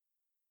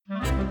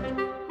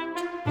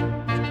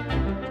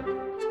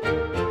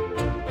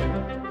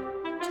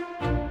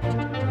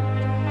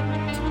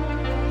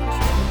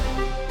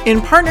In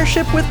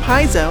partnership with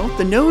Paizo,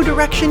 the No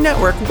Direction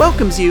Network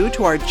welcomes you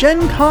to our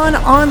Gen Con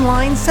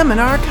online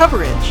seminar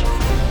coverage.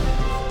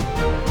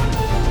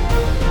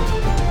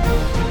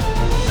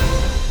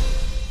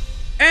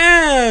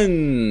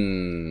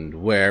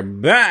 And we're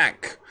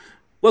back.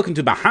 Welcome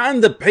to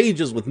Behind the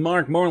Pages with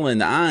Mark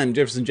Moreland. I'm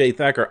Jefferson J.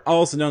 Thacker,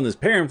 also known as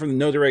Perrin from the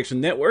No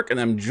Direction Network,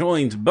 and I'm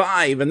joined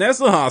by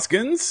Vanessa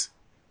Hoskins.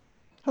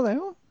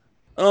 Hello.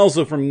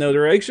 Also from No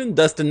Direction,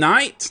 Dustin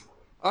Knight.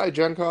 Hi,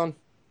 Gen Con.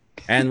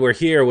 And we're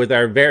here with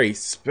our very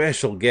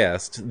special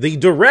guest, the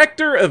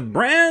Director of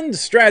Brand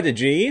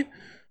Strategy,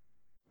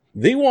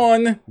 the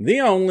one,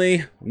 the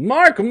only,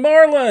 Mark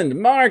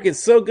Moreland. Mark, it's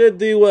so good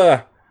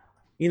to,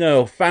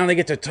 finally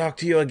get to talk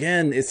to you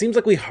again. It seems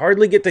like we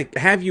hardly get to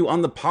have you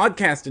on the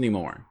podcast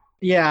anymore.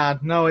 Yeah,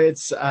 no,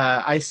 it's,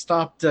 I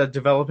stopped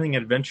developing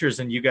adventures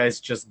and you guys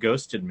just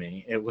ghosted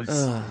me. It was,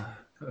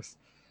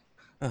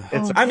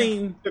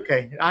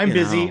 okay. I'm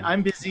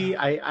busy.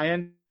 I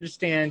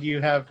understand you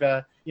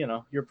have,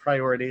 your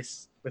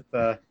priorities with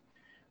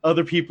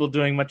other people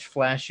doing much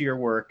flashier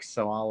work.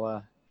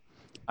 So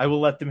I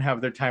will let them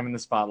have their time in the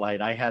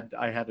spotlight. I had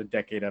a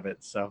decade of it,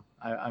 so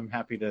I'm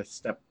happy to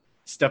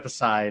step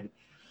aside.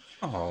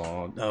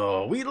 Oh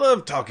no, we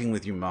love talking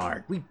with you,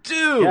 Mark. We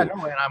do. Yeah,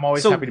 no, and I'm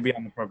always happy to be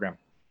on the program.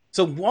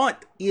 So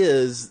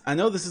I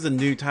know this is a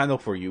new title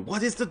for you.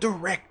 What is the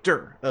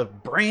Director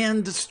of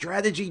Brand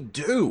Strategy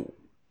do?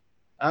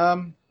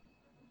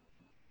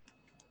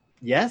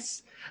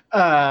 Yes.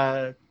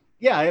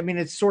 Yeah, I mean,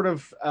 it's sort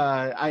of,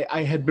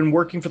 I had been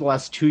working for the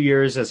last 2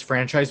 years as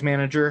franchise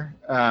manager,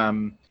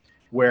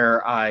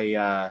 where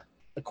I,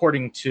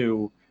 according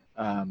to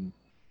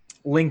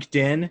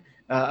LinkedIn,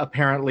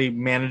 apparently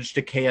managed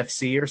a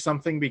KFC or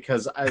something,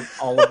 because I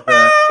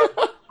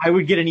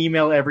would get an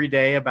email every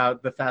day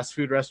about the fast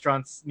food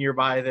restaurants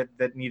nearby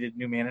that needed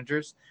new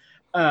managers.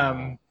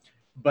 I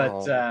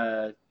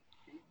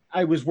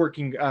was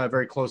working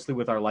very closely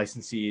with our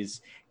licensees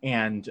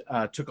and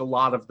took a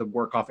lot of the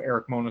work off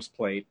Eric Mona's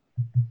plate,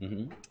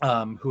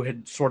 who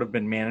had sort of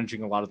been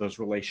managing a lot of those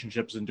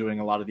relationships and doing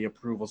a lot of the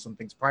approvals and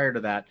things prior to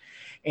that.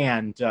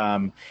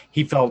 And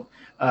he felt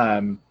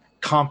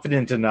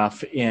confident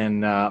enough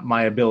in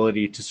my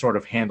ability to sort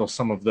of handle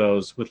some of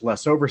those with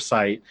less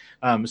oversight,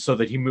 so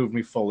that he moved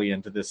me fully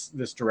into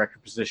this director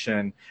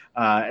position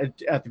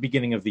at the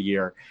beginning of the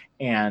year.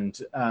 And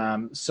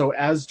so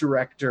as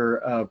director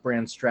of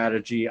brand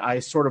strategy, I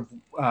sort of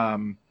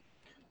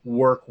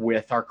work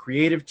with our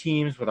creative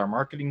teams, with our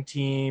marketing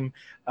team,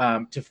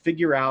 to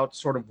figure out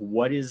sort of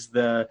what is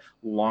the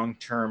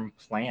long-term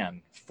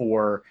plan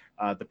for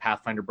the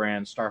Pathfinder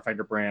brand,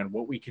 Starfinder brand,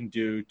 what we can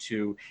do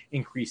to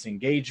increase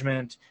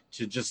engagement,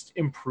 to just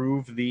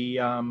improve the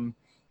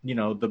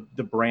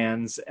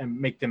brands and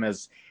make them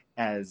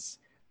as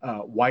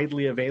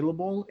widely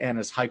available and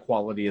as high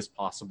quality as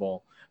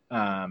possible,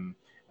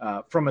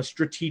 from a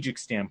strategic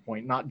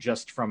standpoint, not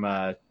just from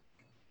a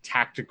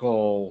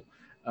tactical,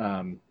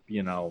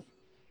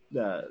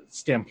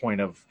 standpoint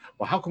of,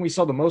 well, how can we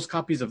sell the most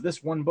copies of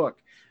this one book?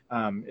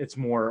 It's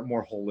more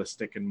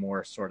holistic and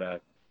more sort of,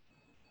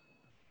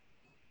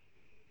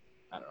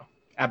 I don't know,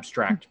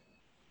 abstract.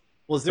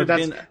 Well,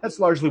 that's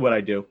largely what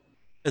I do.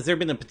 Has there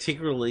been a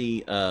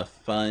particularly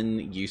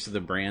fun use of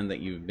the brand that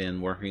you've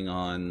been working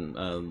on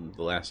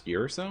the last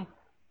year or so?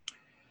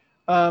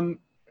 I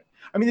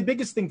mean, the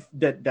biggest thing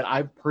that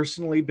I've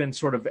personally been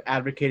sort of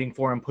advocating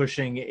for and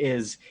pushing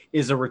is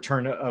a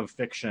return of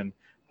fiction.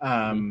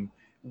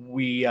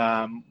 We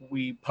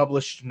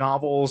published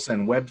novels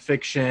and web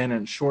fiction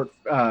and short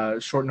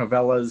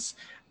novellas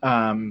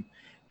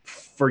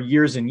for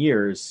years and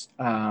years,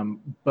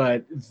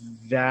 but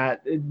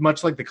that,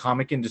 much like the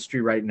comic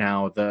industry right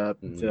now,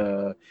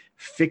 the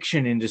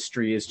fiction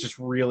industry is just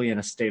really in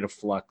a state of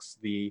flux.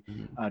 The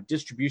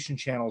distribution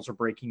channels are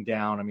breaking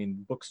down. I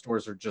mean,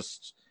 bookstores are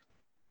just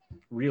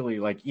really,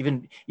 like,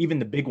 even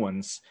the big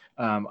ones,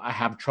 I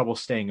have trouble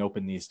staying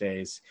open these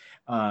days.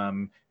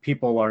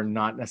 People are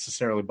not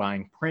necessarily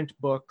buying print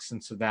books,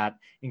 and so that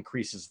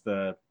increases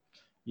the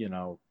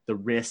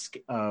risk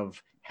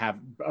of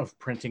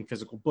printing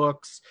physical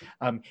books.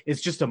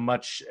 It's a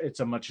much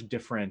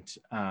different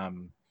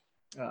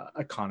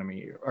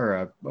economy or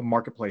a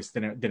marketplace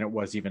than it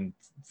was even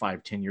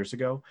 5-10 years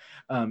ago.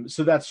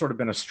 So that's sort of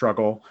been a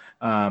struggle.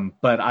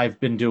 But I've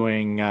been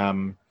doing,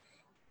 I've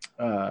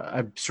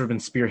sort of been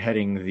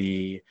spearheading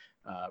the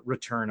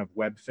return of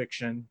web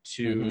fiction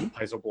to the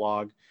Paizo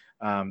blog,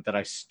 that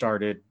I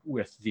started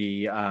with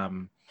the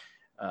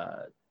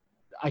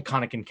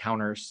iconic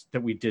encounters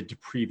that we did to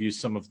preview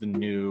some of the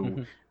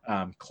new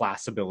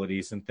class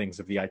abilities and things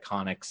of the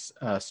iconics,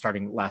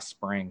 starting last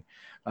spring.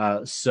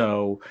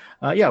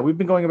 We've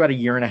been going about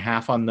 1.5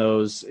 years on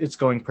those. It's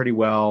going pretty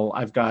well.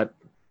 I've got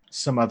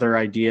some other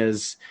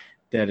ideas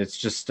that it's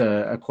just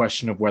a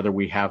question of whether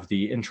we have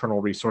the internal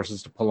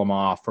resources to pull them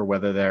off, or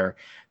whether they're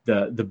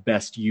the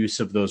best use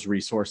of those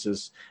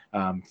resources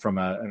from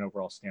an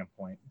overall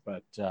standpoint.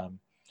 But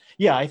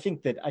Yeah, I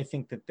think that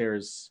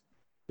there's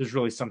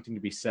really something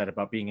to be said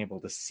about being able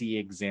to see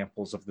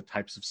examples of the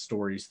types of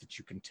stories that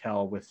you can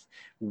tell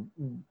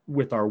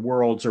with our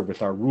worlds or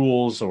with our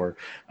rules or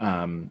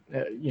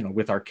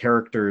with our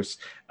characters,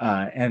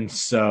 and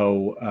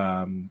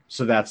so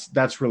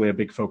that's really a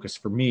big focus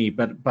for me.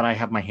 But I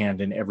have my hand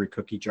in every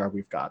cookie jar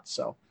we've got.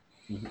 So.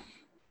 Mm-hmm. All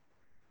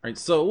right,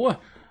 so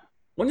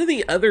one of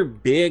the other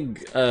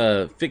big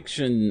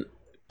fiction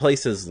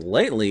places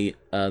lately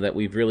that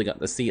we've really got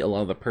to see a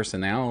lot of the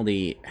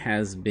personality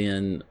has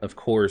been, of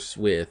course,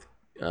 with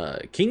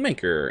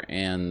Kingmaker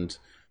and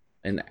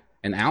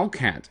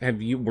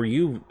Owlcat. Were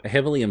you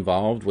heavily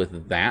involved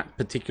with that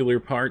particular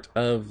part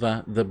of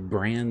the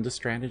brand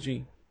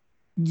strategy?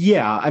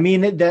 Yeah, I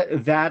mean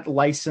that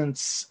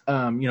license,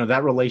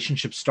 that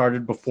relationship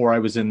started before I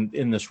was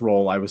in this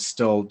role. I was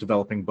still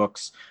developing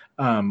books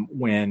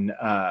when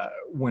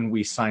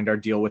we signed our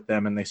deal with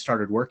them and they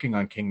started working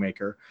on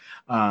Kingmaker.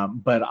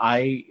 But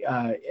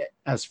I,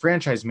 as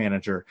franchise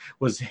manager,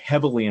 was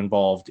heavily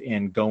involved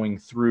in going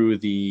through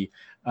the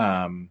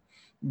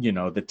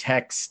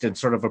text and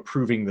sort of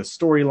approving the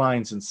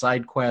storylines and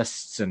side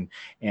quests and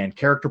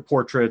character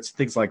portraits,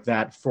 things like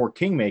that for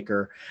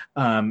Kingmaker,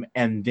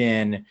 and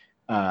then.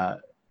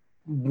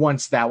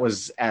 Once that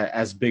was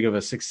as big of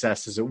a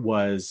success as it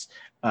was,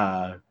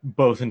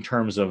 both in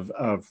terms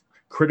of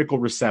critical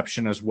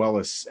reception as well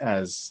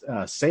as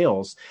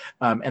sales,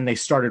 and they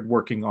started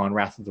working on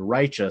Wrath of the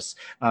Righteous,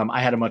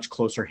 I had a much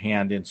closer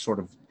hand in sort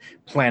of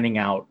planning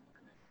out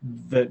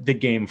the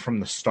game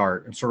from the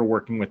start and sort of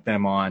working with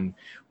them on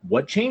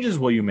what changes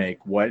will you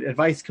make, what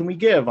advice can we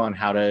give on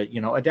how to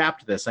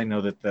adapt this. I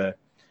know that the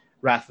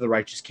Wrath of the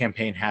Righteous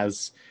campaign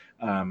has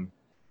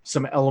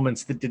some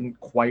elements that didn't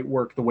quite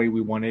work the way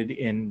we wanted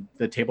in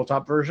the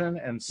tabletop version.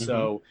 And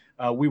so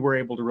we were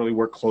able to really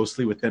work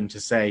closely with them to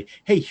say,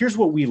 hey, here's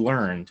what we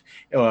learned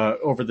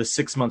over the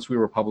 6 months we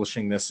were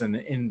publishing this and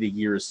in the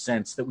years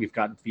since that we've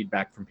gotten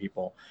feedback from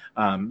people.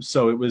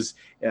 So it was,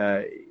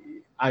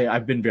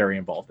 I've been very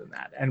involved in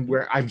that, and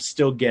where I'm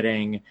still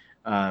getting,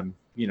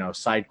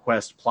 side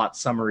quest plot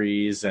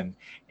summaries and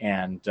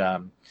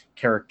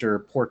character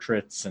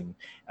portraits, and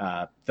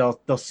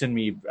they'll send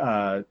me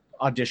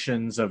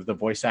auditions of the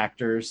voice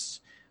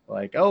actors,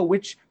 like, oh,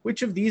 which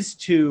of these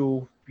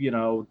two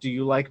do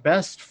you like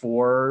best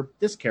for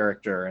this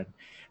character. And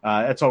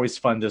it's always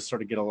fun to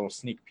sort of get a little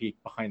sneak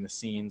peek behind the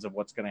scenes of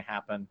what's going to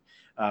happen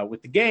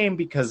with the game,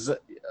 because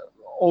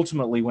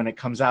ultimately when it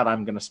comes out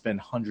I'm going to spend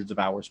hundreds of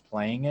hours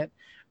playing it.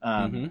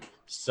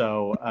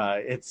 So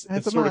it's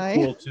sort of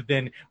cool to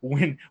then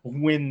when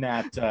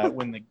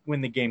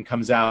the game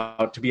comes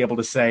out to be able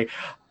to say,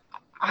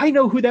 I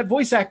know who that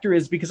voice actor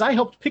is because I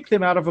helped pick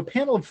them out of a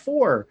panel of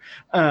 4.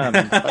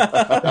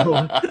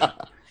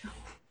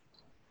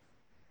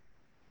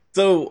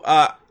 So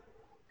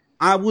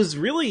I was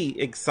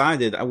really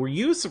excited. Were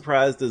you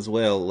surprised as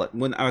well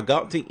when I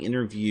got to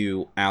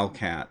interview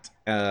Owlcat?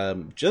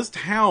 Just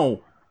how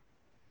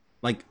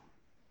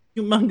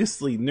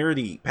humongously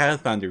nerdy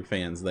Pathfinder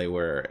fans they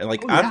were.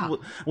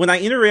 When I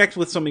interact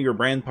with some of your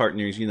brand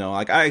partners,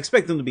 I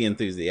expect them to be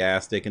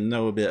enthusiastic and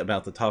know a bit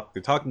about the topic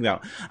they're talking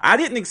about. I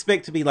didn't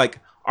expect to be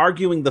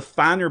arguing the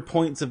finer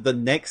points of the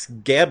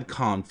next Geb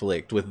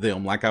conflict with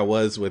them like I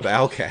was with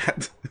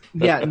Owlcat.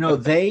 Yeah, no,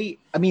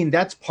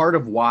 that's part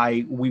of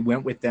why we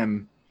went with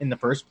them in the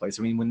first place.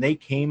 I mean, when they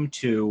came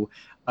to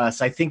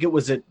us, I think it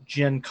was at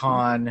Gen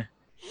Con,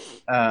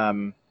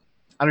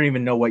 I don't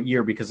even know what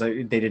year because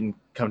they didn't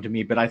come to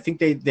me, but I think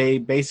they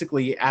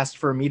basically asked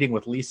for a meeting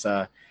with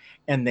Lisa,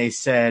 and they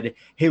said,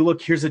 hey,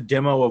 look, here's a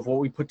demo of what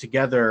we put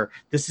together.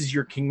 This is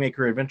your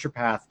Kingmaker adventure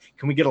path.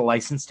 Can we get a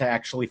license to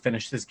actually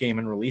finish this game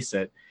and release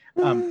it?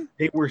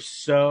 They were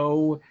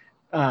so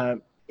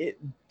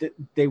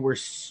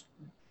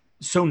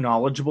so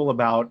knowledgeable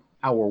about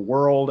our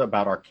world,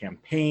 about our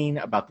campaign,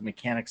 about the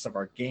mechanics of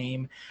our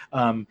game,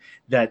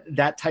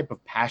 that type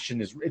of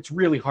passion it's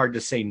really hard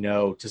to say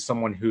no to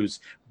someone who's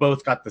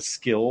both got the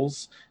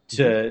skills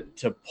to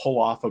pull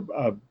off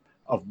a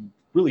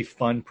really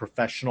fun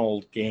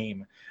professional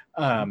game,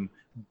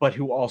 but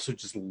who also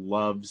just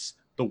loves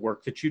the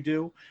work that you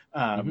do.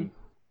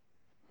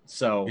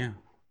 So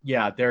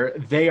yeah,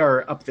 they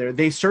are up there.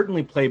 They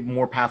certainly play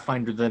more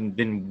Pathfinder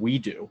than we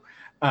do.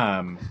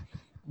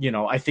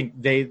 I think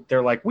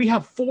they're like, we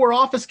have 4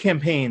 office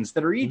campaigns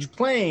that are each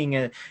playing,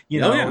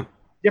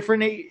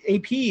 different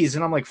APs.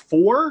 And I'm like,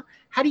 4?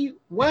 How do you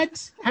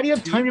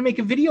have time to make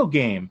a video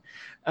game?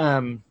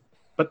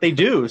 But they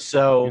do.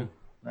 So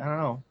I don't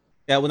know.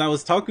 Yeah, when I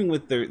was talking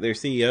with their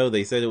CEO,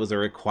 they said it was a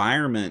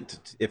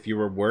requirement if you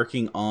were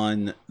working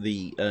on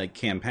the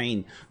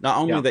campaign, not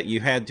only that you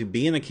had to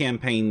be in a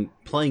campaign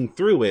playing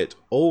through it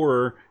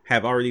or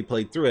have already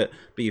played through it,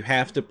 but you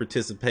have to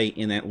participate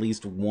in at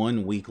least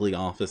one weekly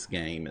office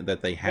game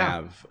that they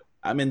have.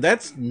 I mean,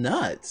 that's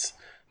nuts.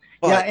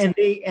 But, and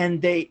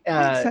they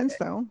makes sense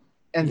though.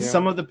 And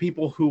some of the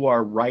people who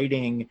are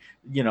writing,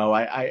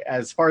 I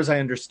as far as I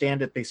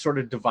understand it, they sort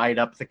of divide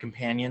up the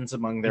companions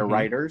among their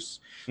writers,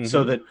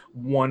 so that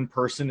one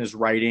person is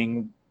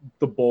writing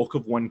the bulk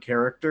of one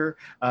character,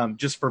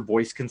 just for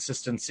voice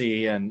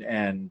consistency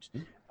and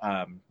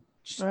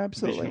just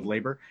division of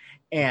labor,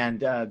 and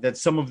that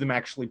some of them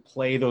actually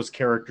play those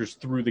characters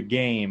through the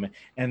game,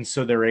 and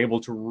so they're able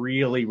to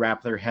really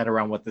wrap their head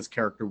around what this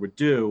character would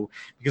do,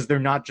 because they're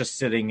not just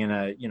sitting in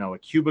a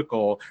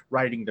cubicle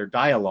writing their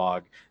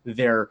dialogue.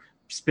 They're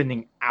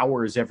spending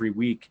hours every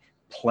week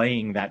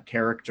playing that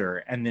character,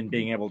 and then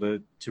being able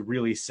to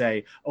really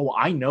say, oh,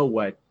 I know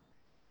what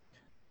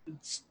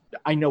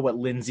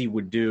Lindsay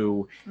would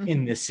do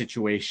in this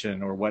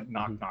situation, or what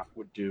Knock Knock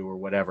would do, or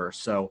whatever.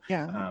 So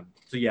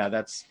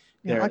that's.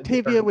 Yeah,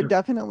 Octavia would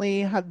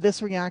definitely have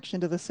this reaction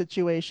to the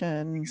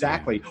situation.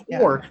 Exactly. Yeah.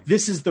 Or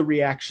this is the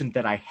reaction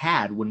that I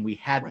had when we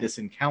had this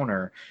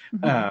encounter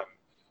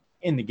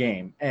in the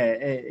game.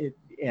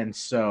 And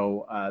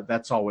so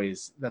that's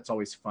always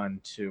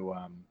fun to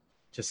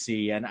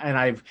see. And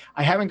I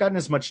haven't gotten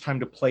as much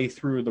time to play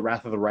through the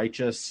Wrath of the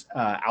Righteous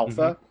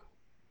alpha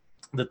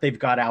that they've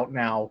got out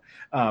now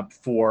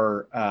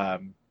for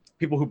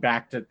people who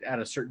backed it at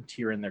a certain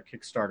tier in their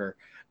Kickstarter.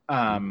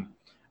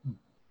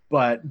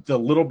 But the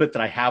little bit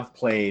that I have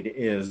played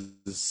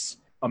is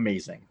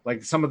amazing.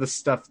 Like some of the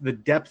stuff, the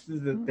depth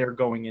that they're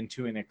going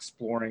into and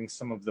exploring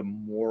some of the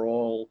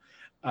moral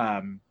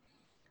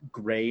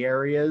gray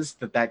areas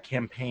that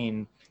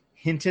campaign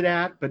hinted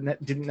at, but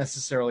didn't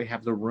necessarily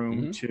have the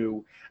room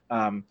to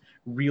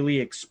really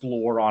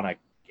explore on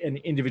an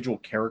individual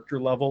character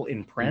level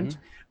in print.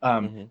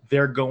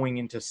 They're going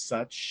into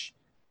such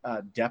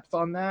depth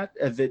on that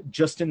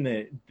just in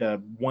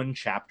the one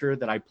chapter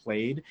that I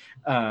played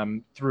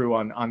through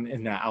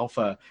in the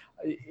alpha,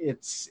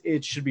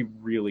 it should be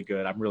really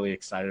good. I'm really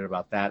excited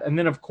about that. And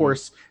then of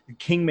course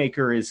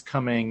Kingmaker is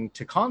coming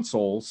to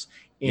consoles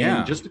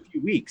in just a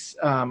few weeks.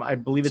 I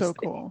believe it's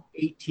the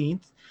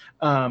 18th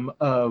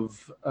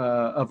of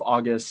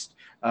August.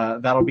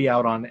 That'll be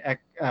out on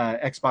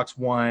Xbox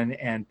One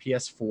and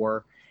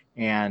PS4,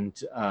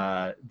 and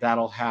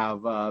that'll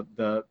have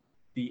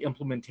the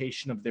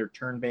implementation of their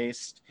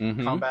turn-based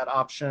combat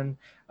option,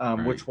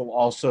 which will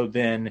also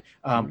then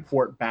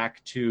port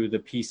back to the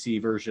PC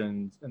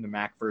version and the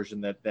Mac version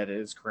that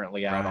is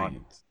currently out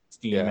on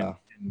Steam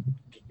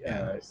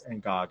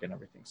and GOG and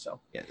everything.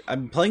 So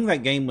I'm playing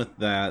that game with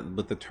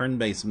the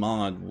turn-based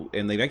mod,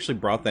 and they've actually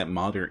brought that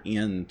modder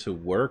in to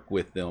work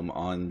with them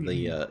on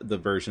the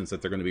versions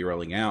that they're going to be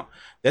rolling out.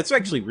 That's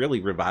actually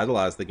really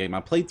revitalized the game. I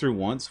played through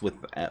once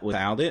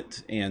without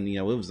it, and it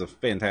was a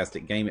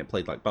fantastic game. It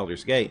played like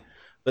Baldur's Gate.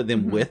 But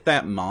then with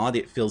that mod,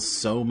 it feels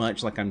so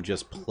much like I'm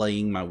just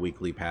playing my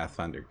weekly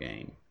Pathfinder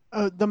game.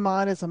 Oh, the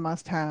mod is a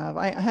must-have.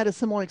 I had a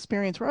similar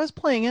experience where I was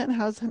playing it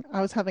and I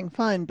was having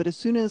fun, but as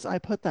soon as I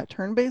put that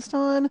turn-based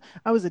on,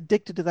 I was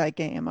addicted to that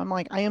game. I'm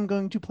like, I am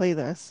going to play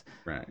this.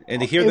 Right,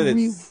 and to hear that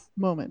it's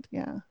moment,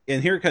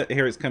 and here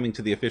it's coming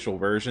to the official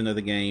version of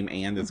the game,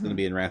 and it's going to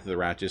be in Wrath of the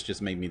Righteous,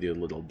 just made me do a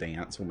little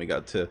dance when we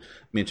got to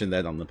mention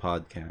that on the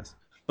podcast.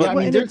 But I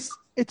mean, it's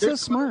so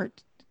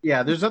smart.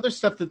 Yeah, there's other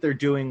stuff that they're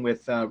doing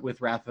with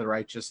Wrath of the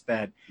Righteous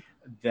that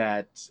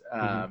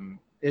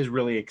is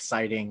really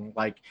exciting.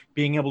 Like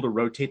being able to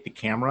rotate the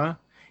camera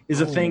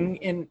is a thing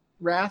in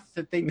Wrath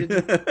that they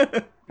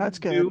didn't That's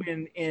do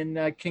good.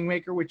 in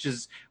Kingmaker, which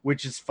is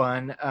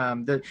fun.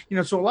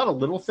 So a lot of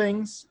little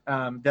things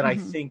that I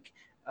think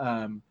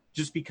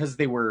just because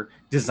they were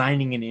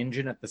designing an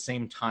engine at the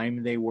same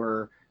time they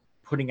were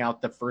putting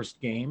out the first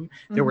game,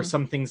 there were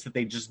some things that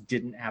they just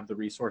didn't have the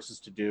resources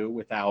to do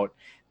without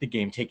the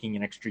game taking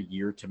an extra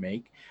year to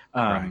make.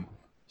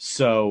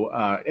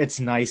 So it's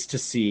nice to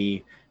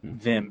see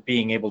them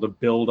being able to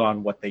build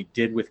on what they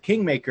did with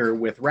Kingmaker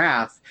with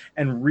Wrath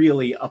and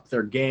really up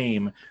their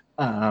game.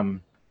 I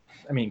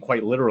mean,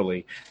 quite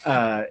literally,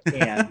 and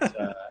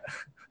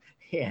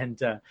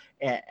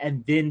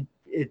then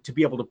to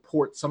be able to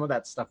port some of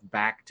that stuff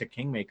back to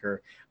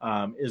Kingmaker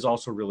is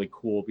also really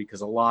cool, because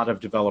a lot of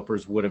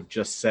developers would have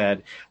just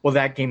said, well,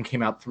 that game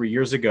came out 3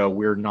 years ago.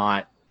 We're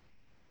done.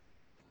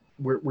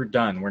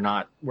 We're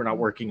not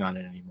working on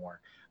it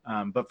anymore.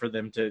 But for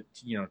them to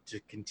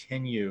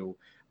continue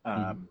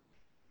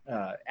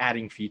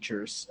adding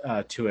features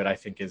to it, I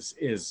think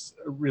is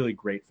really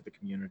great for the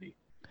community.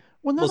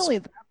 Well, not only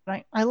that,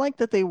 but I like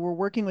that they were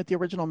working with the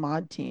original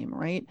mod team,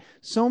 right?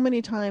 So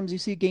many times you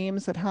see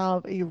games that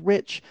have a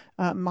rich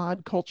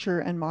mod culture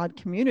and mod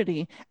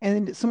community,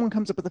 and someone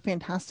comes up with a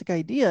fantastic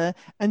idea,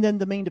 and then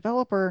the main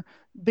developer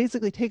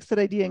basically takes that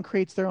idea and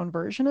creates their own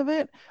version of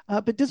it,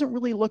 but doesn't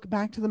really look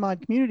back to the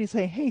mod community,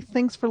 say, hey,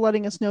 thanks for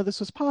letting us know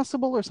this was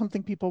possible or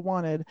something people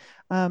wanted.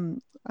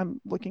 I'm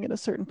looking at a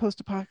certain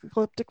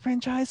post-apocalyptic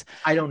franchise.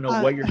 I don't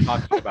know what you're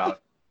talking about.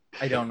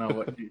 I don't know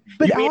what.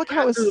 But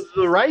Owlcat was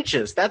the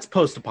Righteous. That's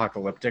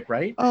post-apocalyptic,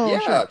 right? Oh, yeah,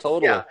 sure.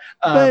 totally. Yeah,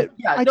 but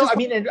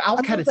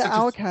Owlcat is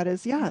Owlcat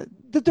is that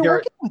they're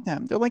working with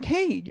them. They're like,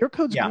 hey, your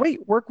code's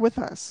great. Work with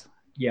us.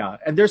 Yeah,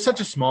 and there's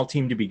such a small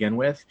team to begin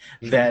with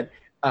that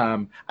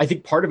I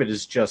think part of it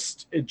is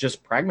just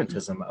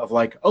pragmatism of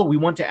like, oh, we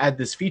want to add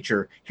this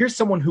feature. Here's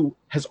someone who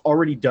has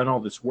already done all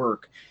this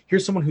work.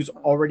 Here's someone who's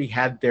already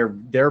had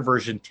their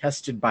version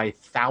tested by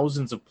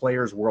thousands of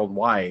players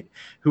worldwide,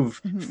 who've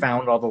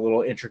found all the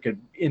little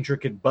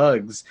intricate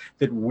bugs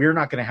that we're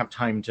not going to have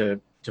time to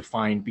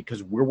find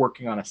because we're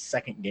working on a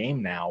second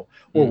game now,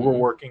 or we're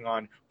working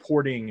on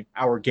porting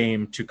our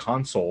game to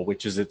console,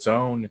 which is its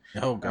own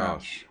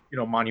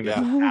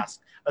monumental task,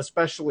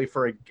 especially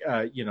for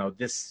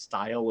this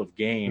style of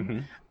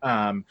game.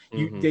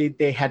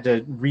 They had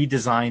to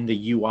redesign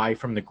the UI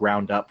from the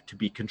ground up to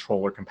be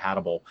controller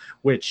compatible,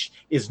 which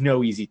is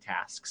no easy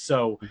task.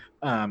 So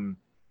I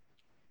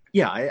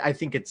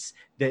think it's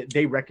that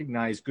they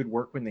recognize good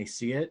work when they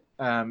see it,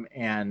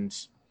 and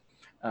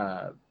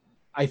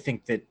I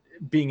think that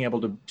being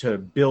able to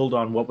build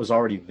on what was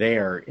already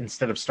there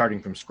instead of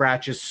starting from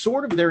scratch is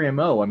sort of their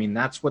MO. I mean,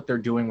 that's what they're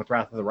doing with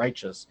Wrath of the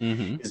Righteous,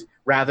 is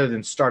rather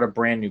than start a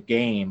brand new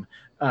game,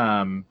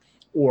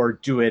 or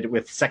do it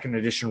with second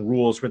edition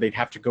rules where they'd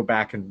have to go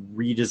back and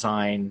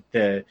redesign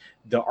the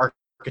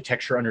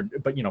architecture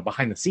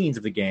behind the scenes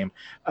of the game.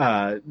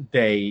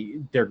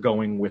 They're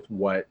going with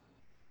what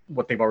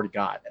they've already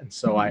got. And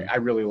so I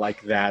really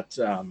like that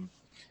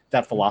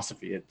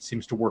philosophy. It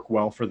seems to work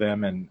well for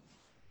them, and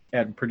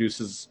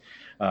produces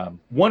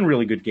one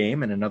really good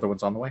game, and another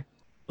one's on the way.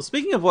 Well,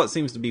 speaking of what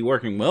seems to be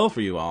working well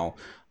for you all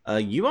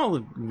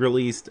have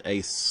released a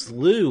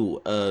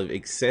slew of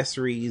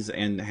accessories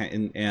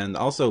and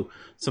also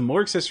some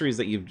more accessories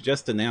that you've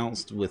just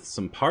announced with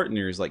some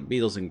partners like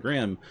Beatles and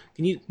Grimm.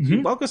 Can you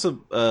walk us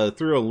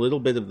through a little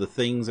bit of the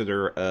things that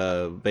are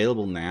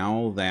available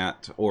now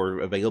or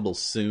available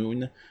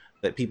soon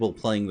that people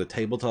playing the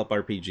tabletop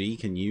RPG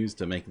can use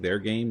to make their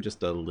game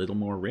just a little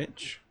more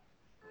rich?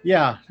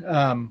 Yeah.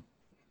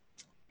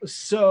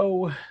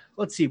 So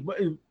let's see.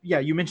 Yeah,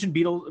 you mentioned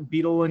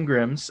Beetle and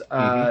Grimm's.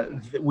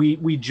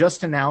 We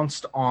just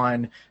announced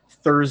on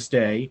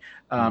Thursday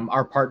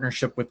our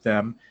partnership with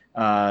them.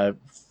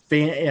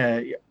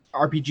 RPG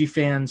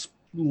fans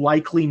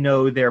likely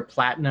know their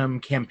platinum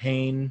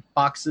campaign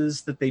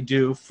boxes that they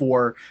do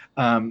for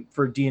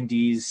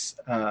D&D's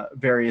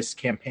various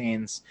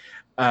campaigns.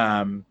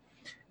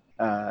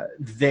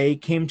 They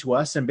came to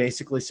us and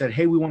basically said,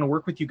 "Hey, we want to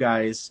work with you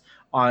guys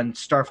on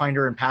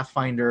Starfinder and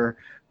Pathfinder.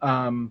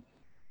 Are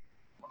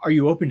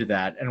you open to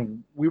that?"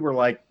 And we were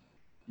like,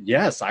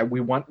 "Yes, we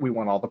want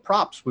all the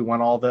props. We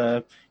want all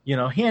the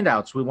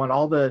handouts. We want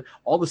all the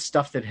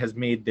stuff that has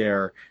made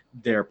their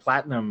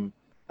platinum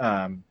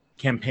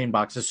campaign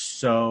boxes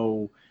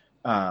so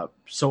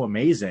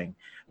amazing."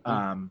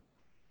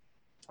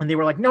 And they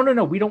were like, no,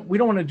 we don't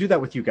want to do that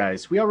with you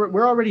guys.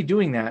 We're already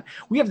doing that.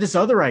 We have this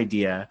other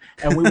idea,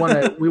 and we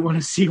want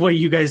to see what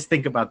you guys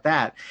think about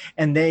that.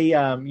 And they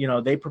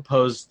they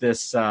proposed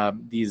these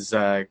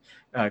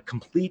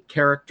complete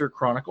character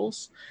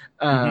chronicles,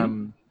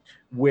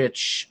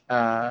 which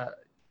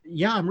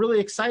I'm really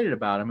excited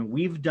about. I mean,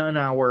 we've done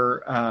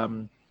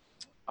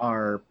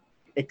our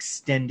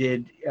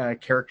extended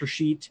character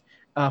sheet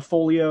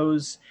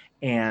folios,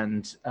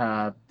 and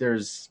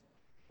there's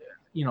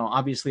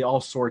obviously all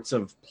sorts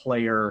of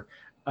player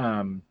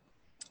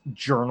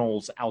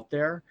journals out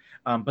there.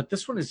 But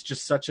this one is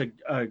just such a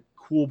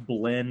cool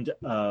blend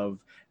of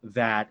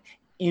that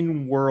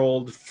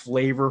in-world,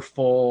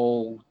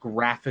 flavorful,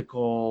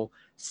 graphical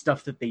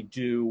stuff that they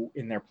do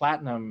in their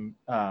platinum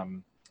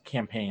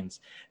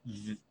campaigns,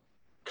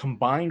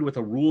 combined with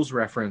a rules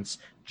reference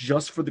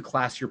just for the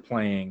class you're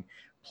playing,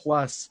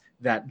 plus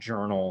that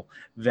journal,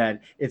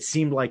 that it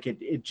seemed like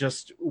it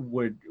just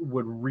would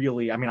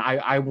really, I mean,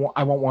 I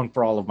want one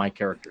for all of my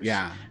characters.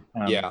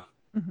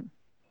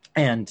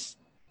 And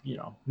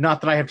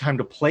not that I have time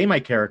to play my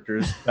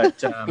characters,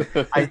 but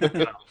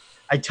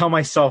I tell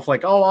myself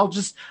like, oh, I'll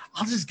just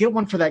get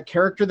one for that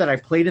character that I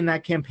played in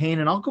that campaign,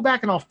 and I'll go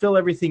back and I'll fill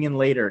everything in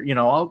later.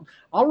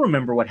 I'll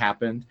remember what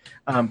happened.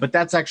 But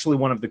that's actually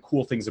one of the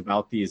cool things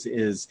about these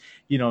is,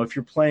 if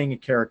you're playing a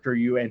character,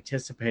 you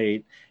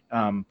anticipate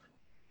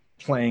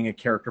playing a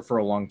character for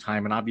a long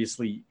time, and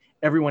obviously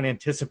everyone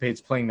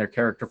anticipates playing their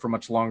character for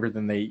much longer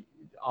than they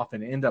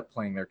often end up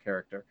playing their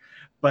character.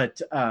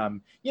 But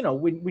when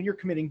you're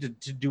committing to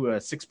do a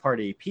 6-part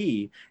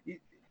AP,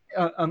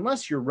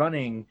 unless you're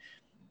running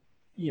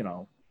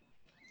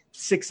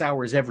 6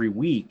 hours every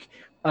week,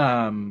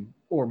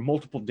 or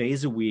multiple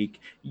days a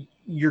week,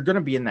 you're going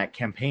to be in that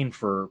campaign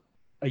for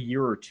a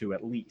year or two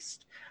at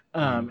least.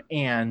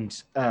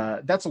 And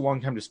that's a long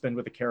time to spend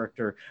with a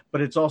character,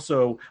 but it's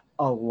also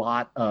a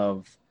lot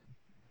of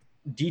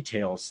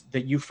details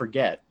that you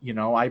forget.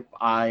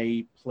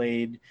 I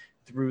played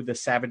through the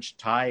Savage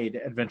Tide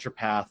adventure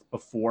path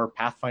before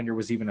Pathfinder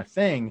was even a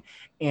thing,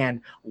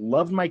 and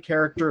loved my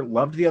character,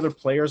 loved the other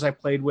players I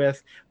played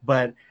with,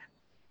 but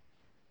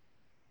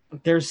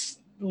there's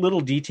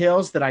little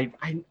details that I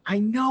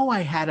know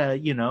I had a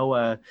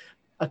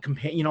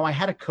companion, I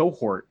had a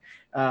cohort.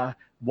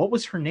 What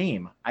was her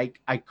name?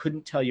 I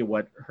couldn't tell you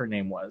what her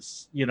name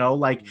was.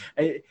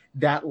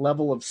 That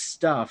level of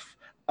stuff.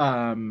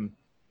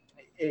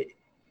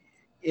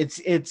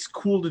 it's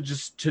cool to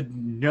just to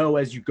know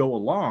as you go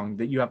along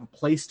that you have a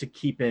place to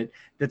keep it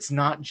that's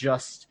not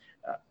just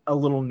a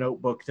little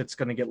notebook that's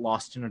going to get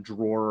lost in a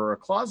drawer or a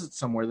closet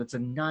somewhere. That's a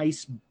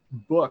nice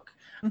book.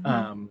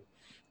 Mhm.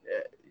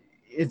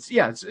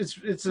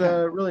 It's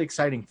a really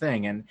exciting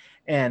thing,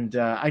 and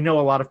I know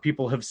a lot of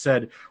people have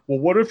said, well,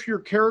 what if your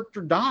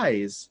character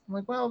dies? I'm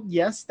like, well,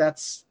 yes,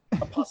 that's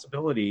a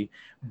possibility,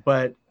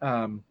 but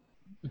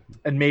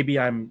and maybe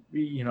I'm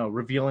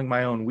revealing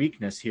my own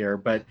weakness here,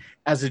 but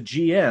as a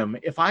GM,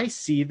 if I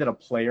see that a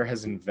player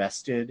has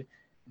invested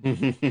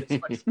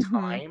this much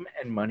time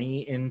and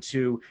money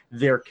into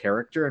their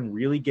character and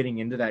really getting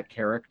into that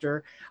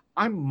character,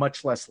 I'm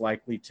much less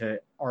likely to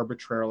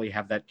arbitrarily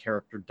have that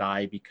character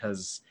die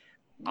because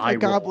I A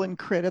roll. goblin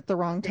crit at the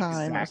wrong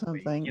time or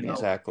Exactly. something. You know, Yeah.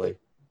 Exactly.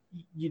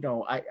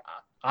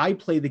 I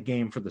play the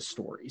game for the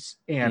stories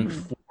and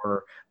Mhm.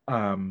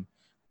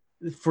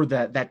 for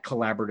that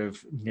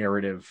collaborative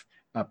narrative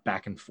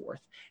back and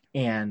forth.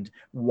 And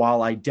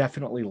while I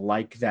definitely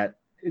like that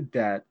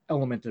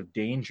element of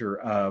danger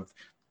of,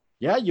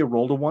 yeah, you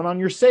rolled a 1 on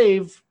your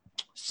save,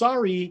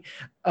 sorry,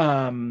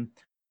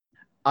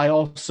 I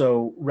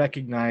also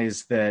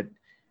recognize that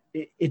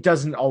it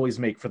doesn't always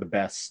make for the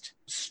best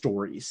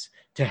stories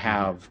to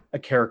have a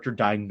character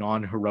die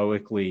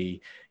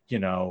non-heroically,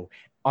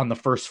 on the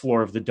first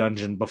floor of the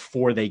dungeon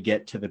before they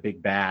get to the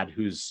big bad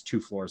who's 2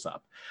 floors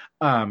up.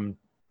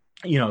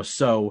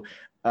 So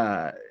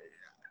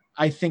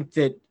I think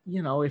that,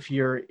 if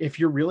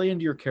you're really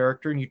into your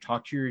character and you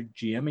talk to your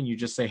GM and you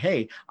just say,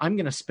 hey, I'm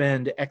going to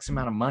spend X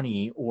amount of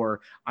money,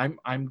 or I'm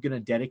going to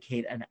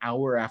dedicate an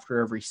hour after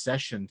every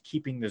session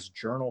keeping this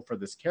journal for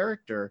this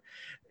character,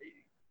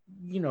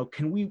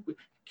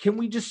 can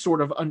we just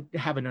sort of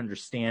have an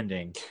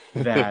understanding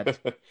that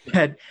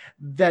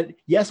that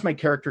yes, my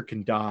character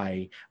can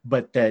die,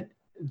 but that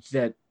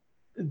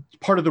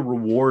part of the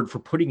reward for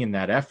putting in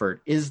that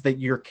effort is that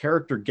your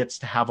character gets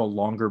to have a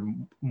longer,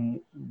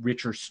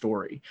 richer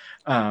story.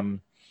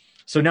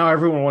 So now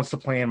everyone wants to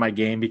play in my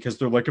game because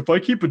they're like, if I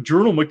keep a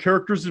journal, my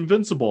character's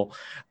invincible.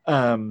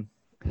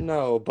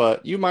 No,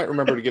 but you might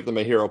remember to give them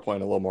a hero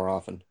point a little more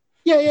often.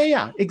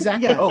 Yeah,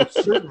 exactly. Yeah. Oh,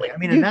 certainly. I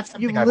mean, and that's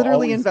You've something I've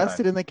literally always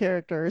invested done. in the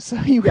character, so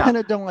you Yeah. kind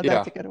of don't want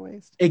Yeah. that to go to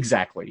waste.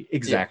 Exactly.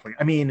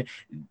 I mean,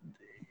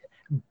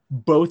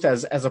 both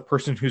as a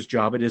person whose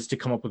job it is to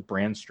come up with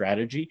brand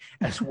strategy,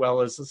 as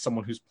well as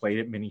someone who's played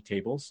at many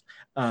tables,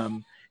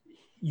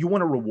 you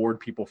want to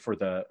reward people for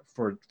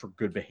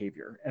good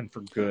behavior and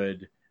for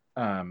good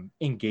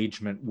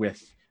engagement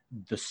with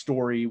the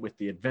story, with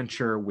the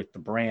adventure, with the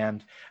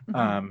brand.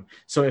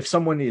 So if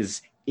someone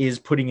is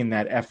putting in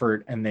that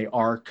effort and they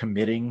are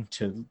committing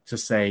to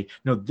say,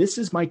 no, this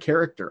is my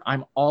character,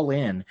 I'm all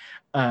in,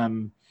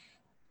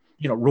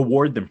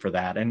 reward them for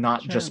that, and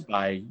not Sure. just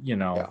by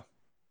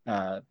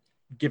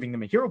giving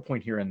them a hero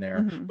point here and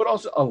there, but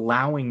also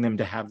allowing them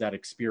to have that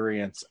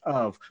experience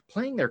of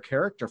playing their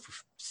character for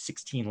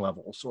 16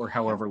 levels or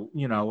however,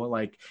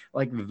 like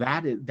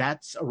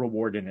that's a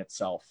reward in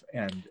itself.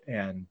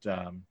 And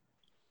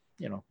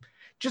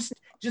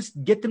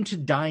just get them to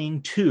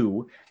dying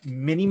too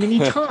many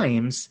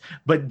times,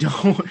 but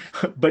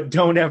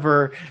don't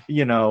ever,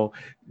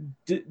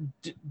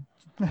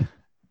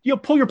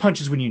 pull your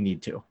punches when you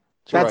need to.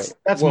 That's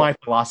my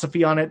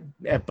philosophy on it.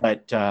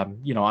 But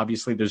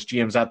obviously there's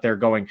GMs out there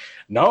going,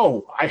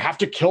 no, I have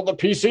to kill the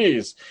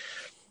PCs.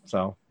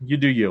 So you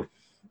do you.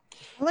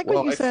 I like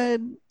what you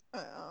said.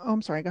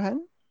 I'm sorry. Go ahead.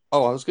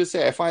 Oh, I was going to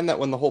say, I find that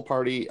when the whole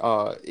party,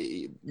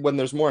 when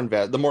there's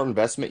the more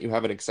investment you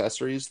have in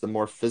accessories, the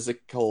more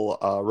physical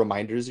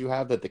reminders you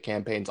have that the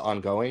campaign's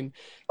ongoing.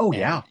 Oh, and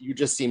yeah. You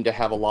just seem to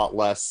have a lot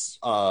less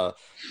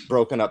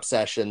broken up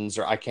sessions,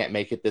 or I can't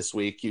make it this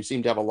week. You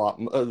seem to have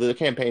the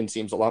campaign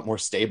seems a lot more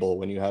stable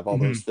when you have all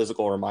those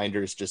physical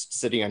reminders just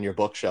sitting on your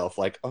bookshelf.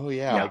 Like, oh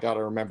yeah, I got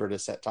to remember to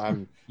set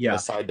time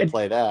aside to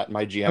play that.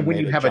 My GM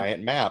made a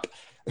giant map.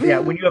 Yeah,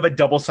 when you have a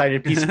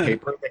double-sided piece of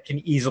paper that can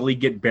easily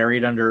get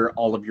buried under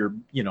all of your,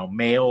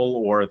 mail,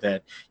 or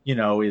that,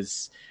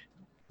 is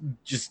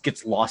just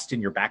gets lost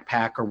in your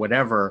backpack or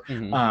whatever,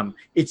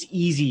 it's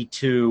easy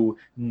to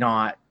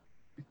not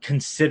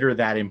consider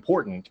that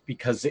important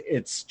because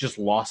it's just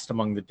lost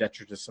among the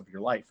detritus of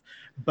your life.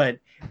 But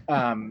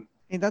ain't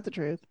that the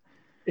truth?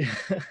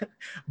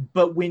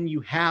 But when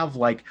you have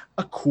like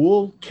a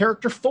cool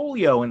character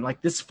folio and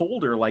like this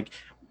folder, like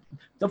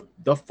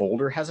the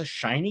folder has a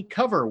shiny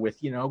cover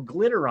with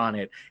glitter on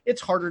it, it's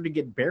harder to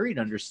get buried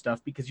under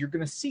stuff because you're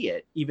going to see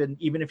it even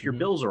if your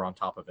bills are on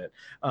top of it,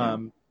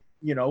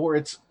 or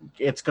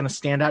it's going to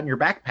stand out in your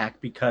backpack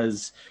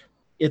because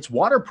it's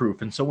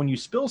waterproof, and so when you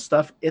spill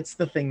stuff, it's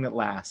the thing that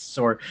lasts,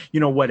 or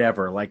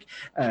whatever. Like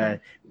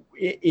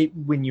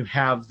when you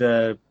have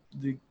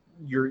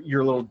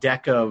your little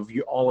deck of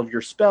all of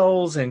your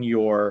spells and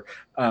your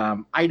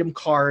item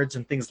cards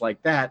and things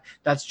like that,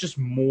 that's just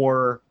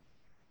more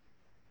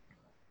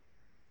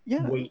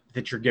weight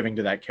that you're giving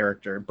to that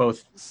character,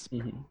 both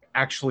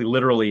actually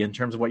literally in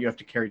terms of what you have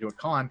to carry to a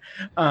con,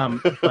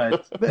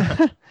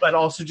 but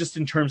also just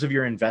in terms of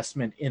your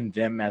investment in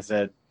them as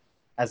a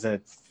as a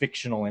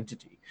fictional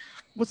entity.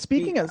 Well,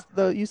 speaking of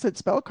though, you said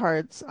spell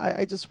cards.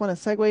 I just want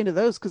to segue into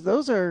those because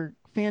those are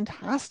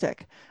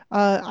fantastic.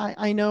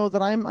 I know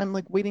that I'm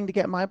like waiting to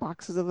get my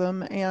boxes of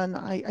them, and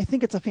I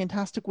think it's a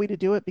fantastic way to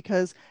do it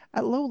because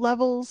at low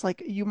levels,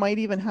 like you might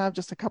even have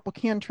just a couple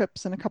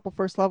cantrips and a couple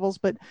first levels,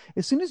 but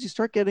as soon as you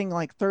start getting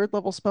like third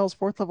level spells,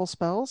 fourth level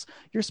spells,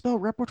 your spell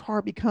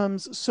repertoire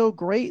becomes so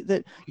great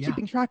that Yeah.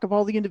 keeping track of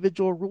all the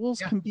individual rules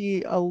Yeah. can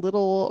be a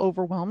little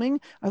overwhelming.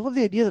 I love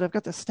the idea that I've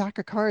got this stack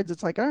of cards.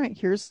 It's like, all right,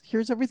 here's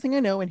everything I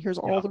know, and here's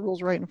all Yeah. the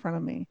rules right in front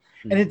of me.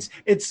 And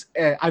it's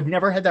I've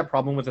never had that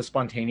problem with a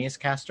spontaneous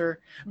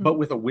caster, but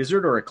with a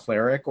wizard or a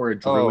cleric or a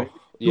druid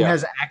who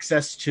has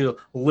access to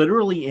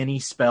literally any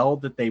spell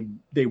that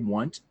they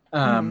want,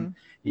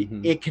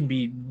 it can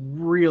be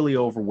really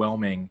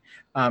overwhelming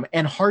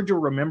and hard to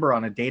remember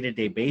on a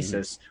day-to-day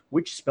basis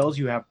which spells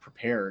you have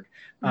prepared.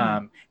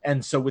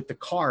 And so with the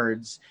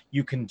cards,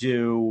 you can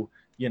do,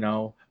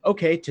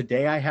 okay,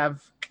 today I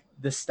have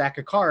this stack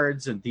of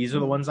cards and these are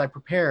the ones I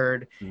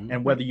prepared.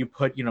 And whether you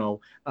put,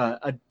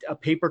 a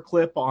paper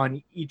clip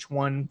on each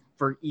one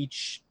for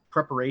each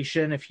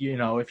preparation, if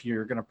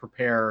you're going to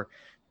prepare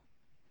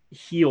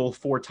heal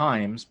 4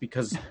 times,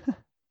 because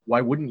why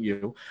wouldn't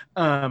you?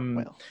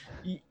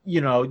 You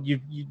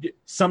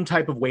some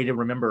type of way to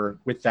remember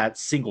with that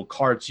single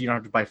card, so you don't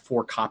have to buy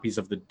 4 copies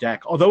of the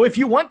deck. Although if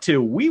you want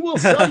to, we will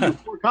sell you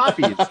 4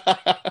 copies.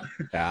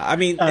 Yeah, I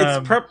mean,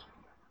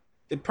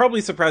 it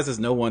probably surprises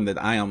no one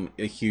that I am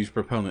a huge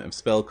proponent of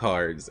spell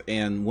cards,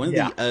 and one of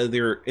the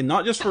other, and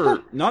not just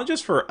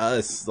for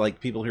us, like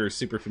people who are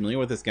super familiar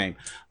with this game,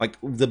 like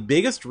the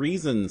biggest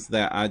reasons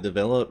that I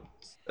developed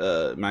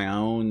my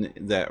own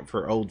that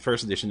for old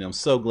first edition. I'm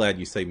so glad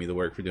you saved me the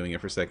work for doing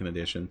it for second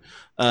edition.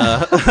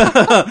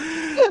 And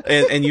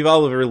you've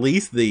all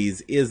released these,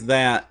 is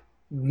that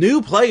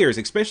new players,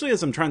 especially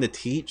as I'm trying to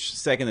teach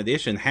second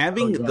edition,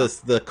 having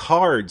the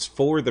cards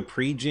for the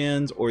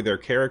pre-gens or their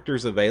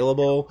characters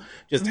available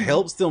just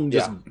helps them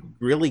just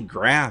really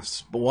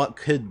grasp what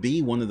could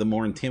be one of the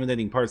more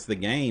intimidating parts of the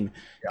game.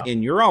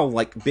 And you're all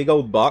like big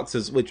old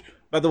boxes, which,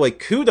 by the way,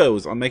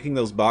 kudos on making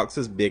those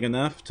boxes big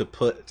enough to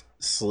put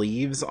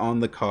sleeves on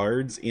the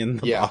cards in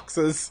the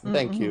boxes.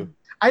 Thank you.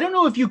 I don't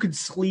know if you could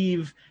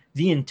sleeve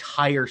the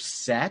entire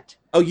set.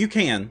 Oh, you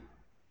can.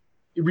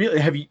 Really?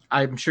 Have you?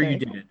 I'm sure you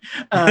didn't.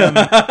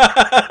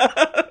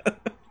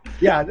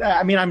 Yeah,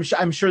 I mean,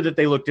 I'm sure that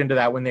they looked into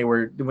that when they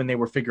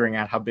were figuring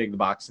out how big the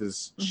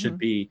boxes should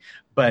be.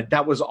 But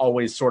that was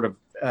always sort of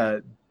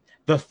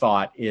the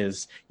thought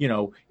is,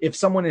 if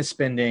someone is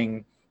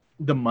spending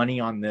the money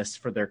on this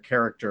for their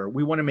character,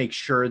 we want to make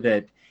sure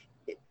that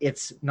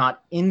it's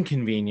not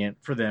inconvenient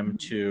for them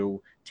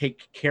to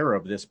take care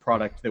of this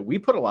product that we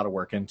put a lot of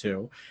work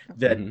into.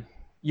 That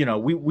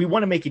we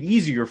want to make it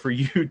easier for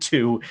you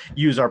to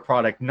use our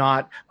product,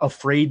 not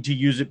afraid to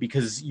use it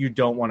because you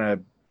don't want to,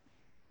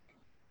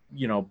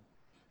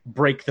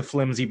 break the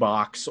flimsy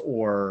box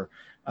or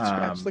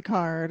scratch the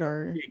card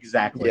or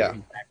exactly.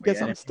 Get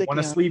And if you want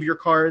to sleeve your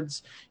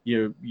cards,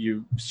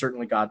 you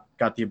certainly got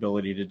the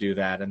ability to do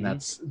that, and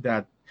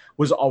that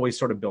was always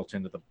sort of built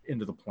into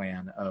the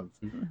plan of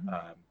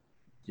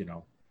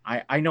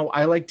I know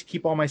I like to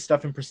keep all my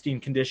stuff in pristine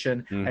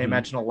condition. I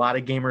imagine a lot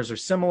of gamers are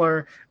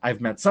similar.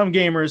 I've met some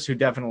gamers who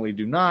definitely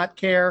do not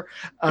care.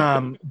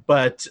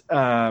 But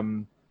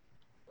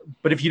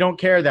if you don't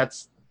care,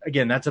 that's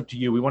up to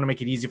you. We want to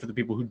make it easy for the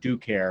people who do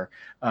care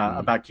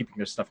about keeping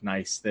their stuff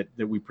nice, that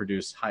we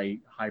produce high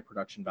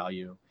production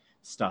value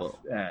stuff.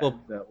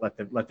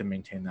 Let them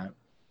maintain that.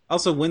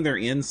 Also, when they're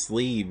in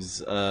sleeves,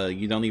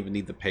 you don't even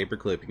need the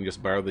paperclip. You can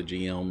just borrow the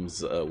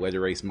GM's wet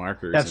erase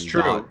markers. That's and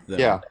true. dot them.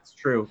 Yeah, that's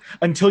true.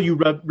 Until you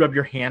rub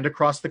your hand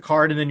across the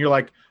card, and then you're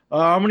like,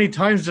 how many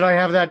times did I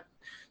have that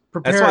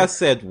prepared? That's why I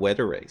said wet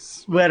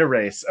erase. Wet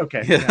erase.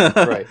 Okay.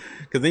 Right.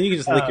 Because then you can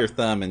just lick your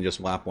thumb and just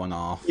wipe one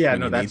off. Yeah,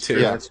 no, that's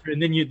true. That's true.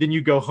 And then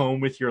you go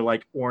home with your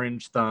like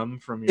orange thumb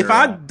from your. If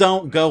I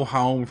don't go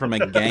home from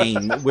a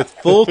game with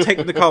full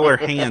Technicolor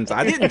hands,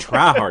 I didn't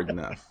try hard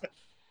enough.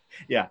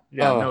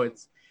 No,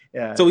 it's.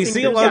 Yeah, so we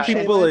see a lot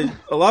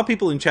of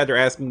people in chat are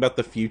asking about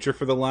the future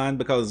for the line,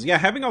 because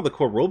having all the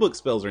core rulebook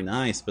spells are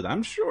nice, but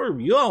I'm sure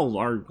you all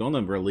are going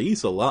to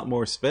release a lot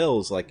more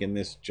spells, like in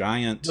this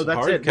giant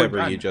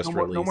hardcover you just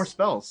released. No more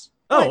spells.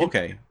 Oh,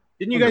 okay.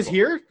 Didn't you guys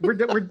hear? We're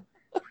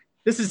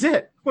this is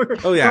it.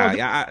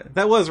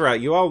 That was right.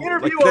 You all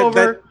interview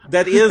over.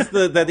 That is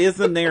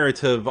the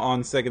narrative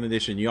on second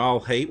edition. You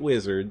all hate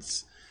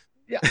wizards.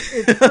 Yeah,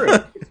 it's true.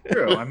 It's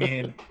true. I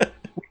mean,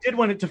 we did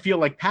want it to feel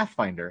like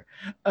Pathfinder.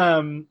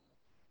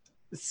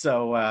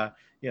 So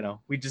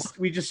we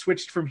just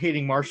switched from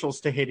hating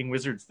marshals to hating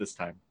wizards this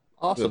time.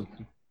 Awesome.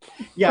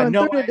 Yeah,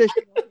 third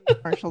edition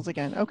marshals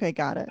again. Okay,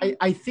 got it.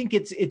 I think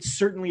it's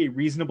certainly a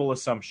reasonable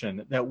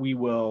assumption that we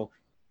will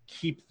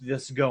keep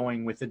this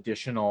going with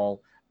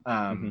additional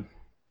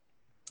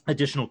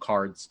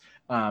cards.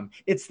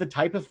 It's the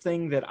type of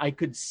thing that I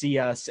could see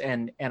us,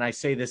 and I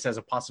say this as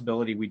a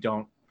possibility. We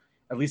don't,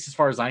 at least as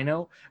far as I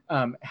know,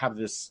 have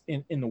this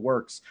in the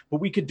works, but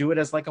we could do it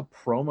as like a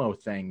promo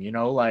thing,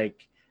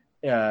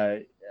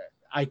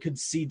 I could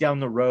see down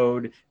the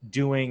road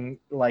doing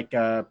like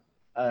a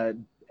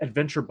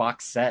adventure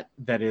box set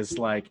that is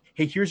like,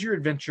 hey, here's your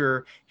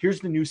adventure, here's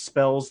the new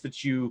spells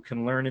that you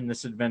can learn in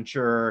this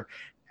adventure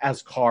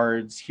as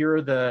cards, here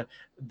are the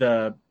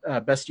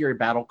bestiary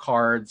battle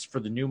cards for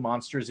the new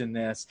monsters in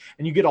this,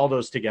 and you get all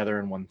those together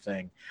in one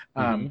thing.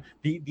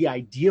 The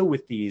idea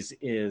with these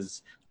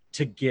is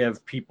to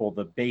give people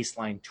the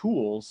baseline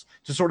tools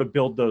to sort of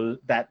build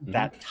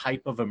that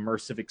type of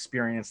immersive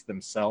experience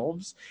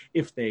themselves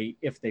if they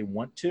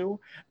want to.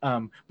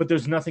 But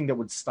there's nothing that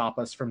would stop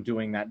us from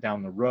doing that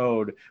down the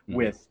road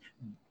with,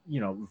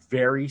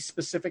 very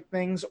specific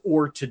things,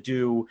 or to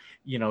do,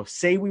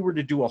 say we were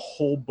to do a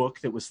whole book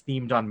that was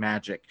themed on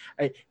magic.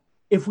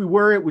 If we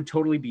were, it would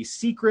totally be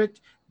secret.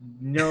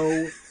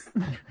 No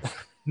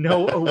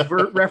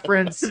overt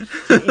reference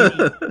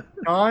to any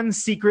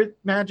non-secret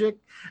magic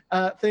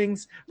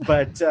things,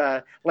 but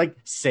like,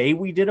 say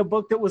we did a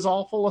book that was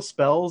all full of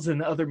spells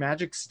and other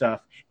magic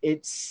stuff,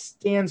 it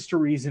stands to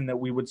reason that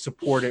we would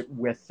support it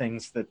with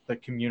things that the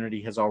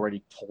community has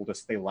already told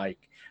us they like.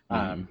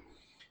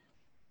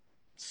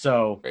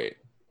 So Great.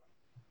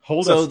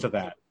 Hold us to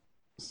that.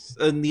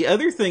 And the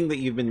other thing that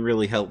you've been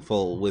really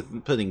helpful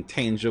with putting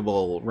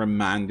tangible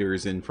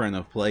reminders in front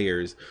of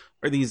players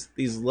are these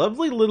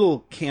lovely little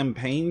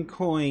campaign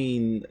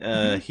coin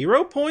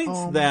hero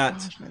points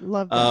that I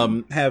love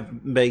them.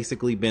 have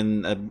basically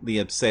been the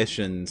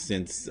obsession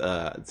since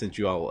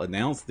you all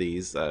announced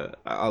these.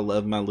 I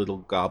love my little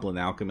Goblin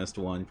Alchemist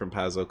one from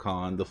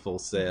PaizoCon, the full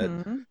set.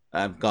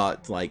 I've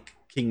got like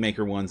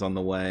Kingmaker ones on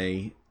the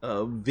way.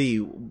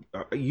 V,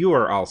 you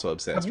are also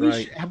obsessed,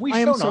 right? Have we I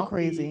shown am so off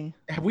crazy.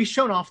 Have we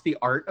shown off the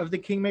art of the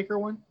Kingmaker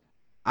one?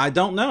 I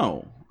don't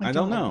know. I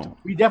don't know.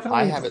 We definitely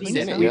I haven't seen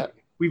it yet.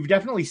 We've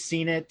definitely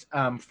seen it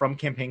from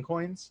Campaign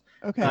Coins.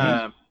 Okay.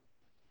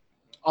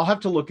 I'll have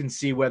to look and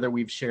see whether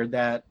we've shared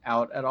that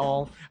out at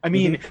all. I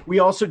mean, we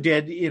also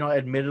did,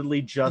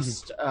 admittedly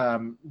just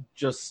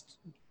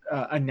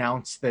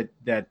announce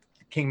that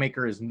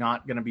Kingmaker is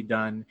not going to be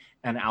done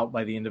and out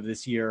by the end of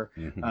this year,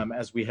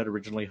 as we had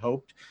originally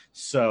hoped.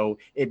 So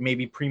it may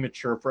be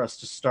premature for us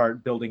to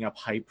start building up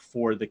hype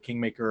for the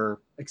Kingmaker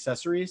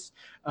accessories.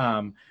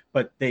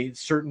 But they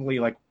certainly,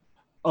 like,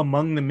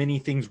 among the many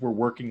things we're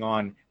working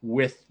on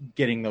with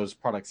getting those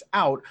products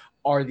out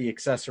are the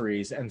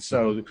accessories. And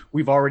so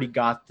we've already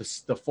got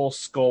the full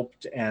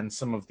sculpt and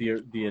some of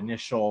the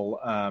initial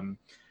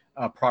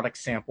product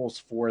samples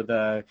for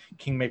the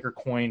Kingmaker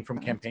coin from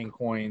Campaign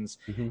Coins.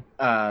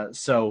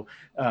 So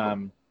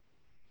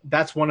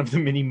that's one of the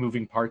many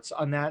moving parts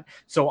on that.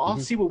 So I'll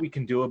see what we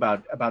can do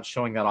about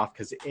showing that off,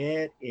 because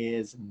it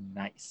is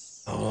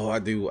nice. Oh, I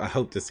do. I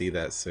hope to see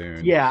that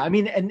soon. Yeah, I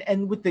mean,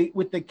 and with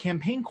the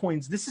Campaign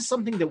Coins, this is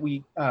something that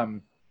we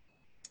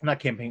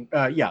Campaign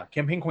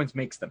Coins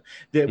makes them.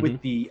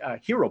 With the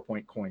Hero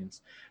Point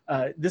coins,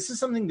 this is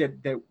something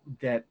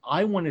that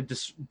I wanted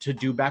to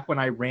do back when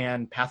I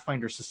ran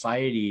Pathfinder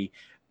Society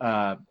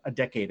a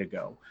decade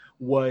ago,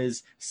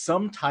 was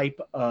some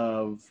type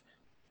of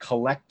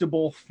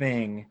collectible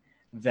thing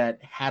that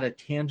had a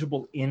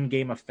tangible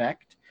in-game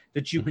effect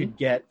that you could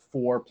get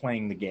for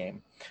playing the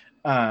game.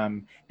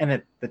 And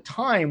at the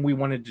time, we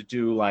wanted to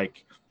do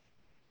like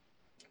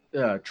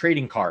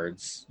trading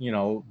cards,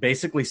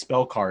 basically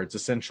spell cards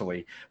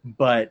essentially,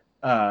 but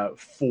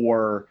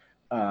for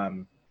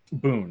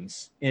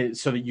boons,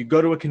 so that you go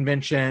to a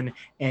convention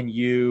and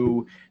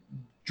you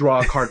draw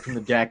a card from the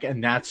deck,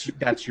 and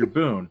that's your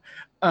boon.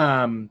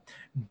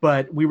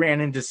 But we ran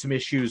into some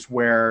issues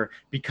where,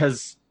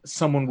 because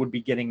someone would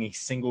be getting a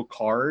single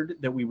card,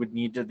 that we would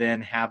need to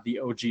then have the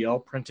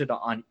OGL printed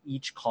on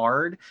each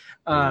card.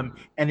 And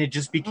it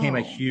just became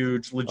a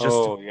huge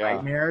logistical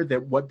nightmare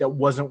that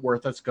wasn't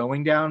worth us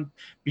going down,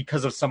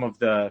 because of some of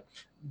the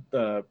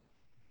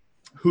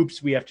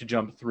hoops we have to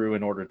jump through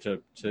in order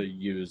to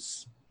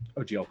use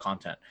OGL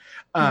content.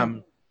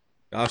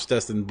 Gosh,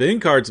 Dustin, boon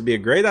cards would be a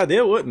great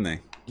idea, wouldn't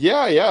they?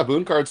 Yeah,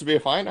 boon cards would be a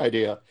fine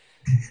idea.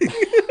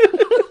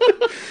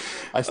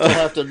 I still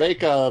have to make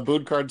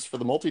boon cards for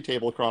the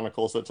multi-table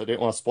chronicle, since I didn't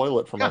want to spoil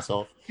it for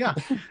myself. Yeah.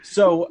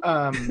 So,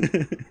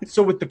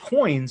 so with the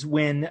coins,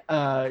 when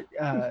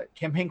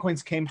Campaign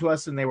Coins came to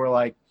us and they were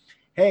like,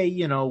 "Hey,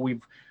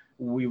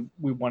 we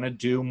want to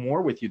do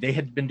more with you." They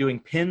had been doing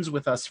pins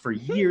with us for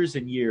years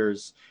and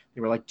years.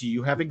 They were like, "Do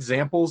you have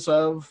examples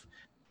of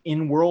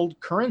in-world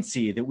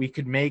currency that we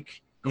could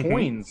make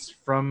coins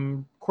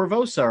from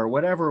Corvosa or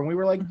whatever?" And we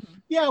were like,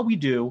 "Yeah, we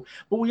do.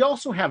 But we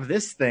also have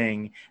this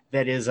thing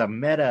that is a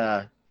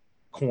meta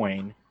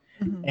coin.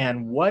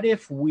 And what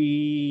if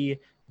we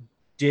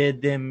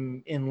did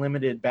them in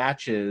limited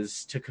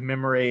batches to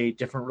commemorate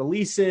different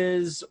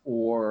releases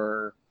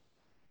or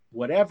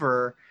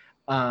whatever,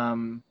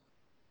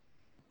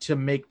 to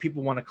make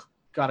people want to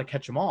gotta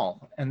catch them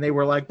all?" And they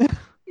were like,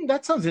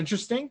 "That sounds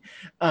interesting."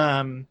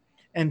 And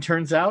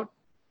turns out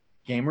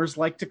gamers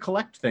like to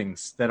collect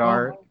things that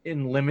are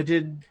in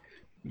limited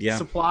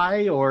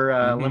supply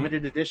or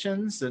limited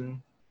editions.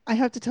 And I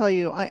have to tell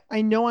you,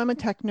 I know I'm a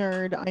tech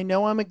nerd. I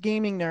know I'm a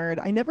gaming nerd.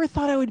 I never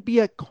thought I would be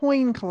a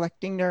coin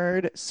collecting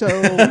nerd. So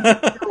you're Did you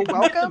get the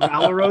welcome.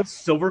 Valoros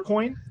silver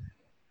coin?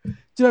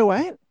 Did I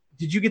what?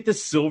 Did you get the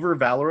silver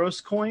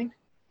Valoros coin?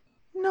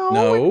 No.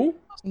 No.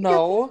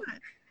 No.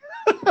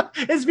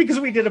 It's because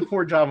we did a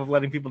poor job of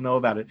letting people know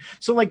about it.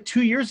 So like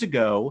 2 years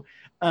ago,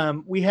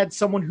 we had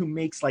someone who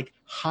makes like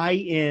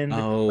high-end,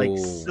 like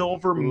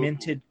silver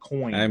minted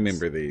coins. I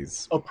remember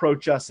these.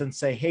 Approach us and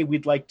say, "Hey,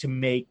 we'd like to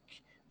make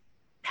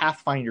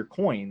Pathfinder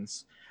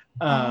coins."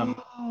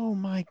 Oh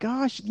my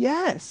gosh,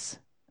 yes.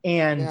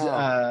 And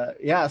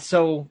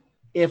so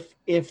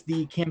if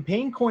the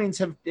campaign coins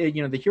have,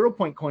 the hero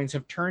point coins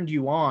have turned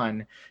you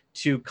on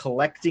to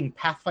collecting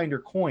Pathfinder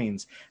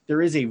coins,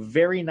 there is a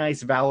very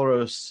nice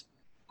Valoros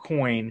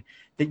coin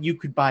that you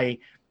could buy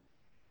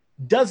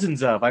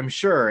dozens of, I'm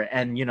sure.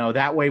 And,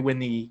 that way when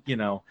the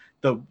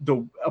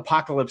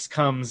apocalypse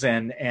comes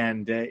and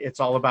it's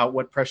all about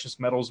what precious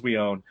metals we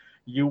own,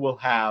 you will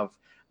have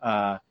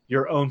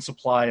your own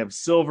supply of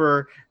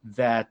silver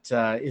that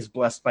is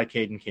blessed by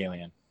Caden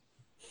Kalian.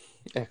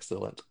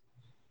 Excellent.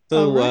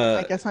 So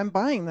I guess I'm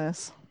buying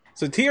this.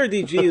 So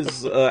TRDG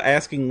is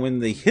asking when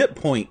the hit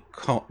point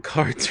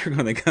cards are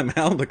going to come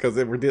out, because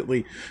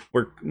evidently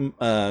we're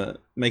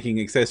making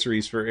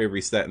accessories for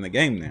every stat in the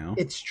game now.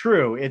 It's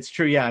true.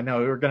 Yeah, no,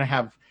 we're going to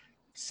have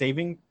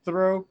saving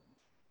throw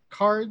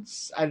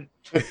cards. At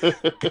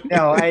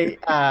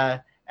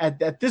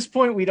this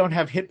point, we don't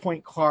have hit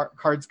point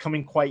cards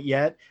coming quite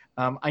yet.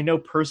 I know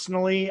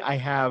personally, I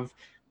have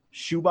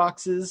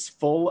shoeboxes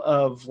full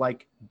of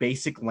like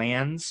basic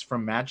lands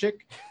from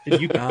Magic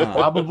that you could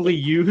probably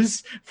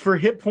use for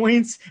hit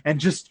points and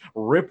just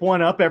rip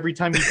one up every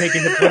time you take a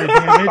hit point of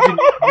damage and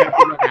you have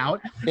to run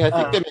out. Yeah,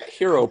 I think they make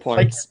hero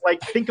points.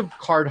 Like think of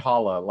Card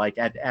Hala, like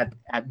at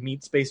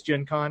Meat Space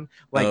Gen Con.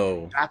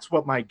 Like that's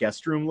what my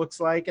guest room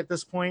looks like at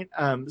this point.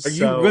 Are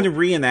you going to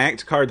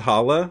reenact Card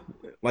Hala?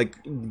 Like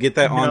get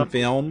that on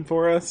film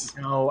for us?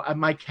 No,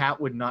 my cat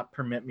would not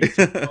permit me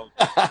to build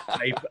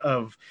type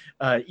of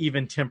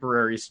even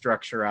temporary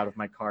structure out of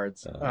my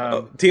cards.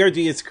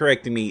 TRG is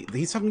correcting me.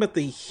 He's talking about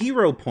the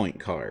hero point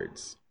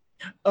cards.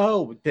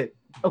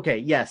 Okay,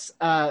 yes.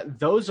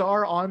 Those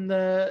are on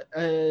the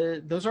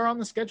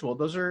schedule.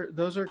 Those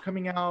are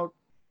coming out.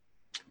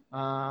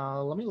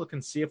 Let me look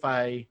and see if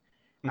I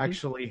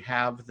actually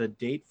have the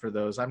date for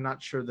those. I'm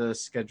not sure the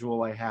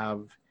schedule I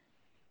have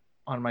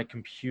on my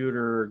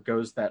computer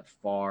goes that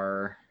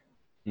far.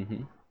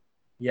 Mm-hmm.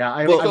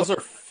 Yeah, those are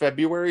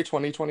February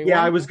 2021.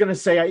 Yeah, I was going to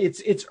say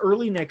it's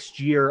early next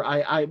year.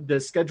 The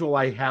schedule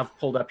I have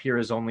pulled up here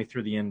is only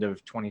through the end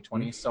of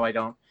 2020, so I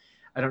don't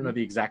know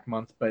the exact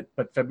month, but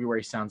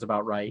February sounds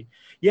about right.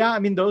 Yeah, I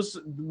mean those,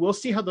 we'll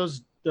see how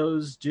those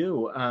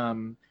do.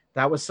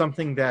 That was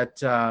something that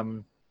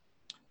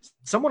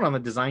someone on the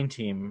design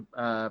team,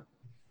 I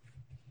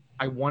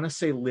want to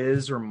say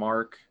Liz or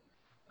Mark,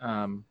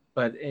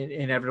 but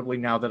inevitably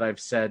now that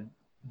I've said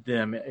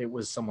them, it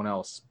was someone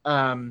else.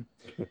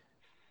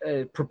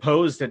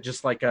 Proposed at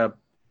just like a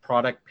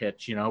product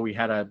pitch. We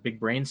had a big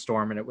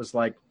brainstorm and it was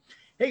like,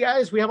 hey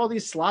guys, we have all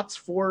these slots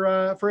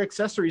for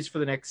accessories for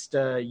the next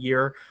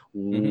year.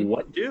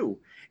 What do?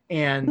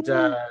 And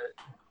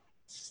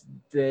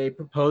they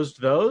proposed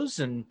those,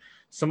 and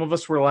some of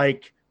us were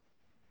like,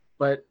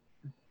 but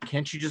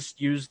can't you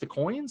just use the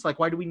coins? Like,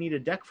 why do we need a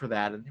deck for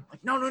that? And they're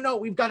like, no,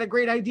 we've got a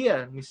great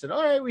idea. And we said,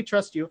 all right, we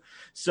trust you.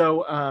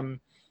 So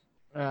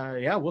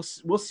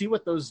we'll see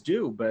what those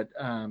do. But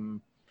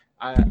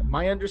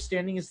my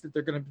understanding is that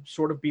they're going to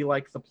sort of be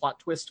like the plot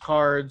twist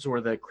cards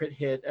or the crit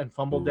hit and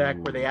fumble deck,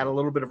 where they add a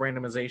little bit of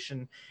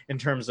randomization in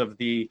terms of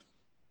the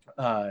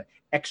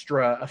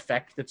extra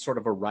effect that's sort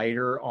of a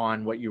rider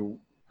on what you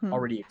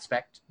already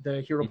expect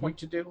the hero point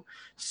to do.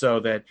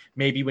 So that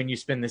maybe when you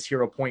spend this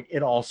hero point,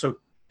 it also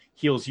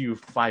heals you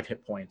 5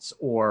 hit points,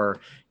 or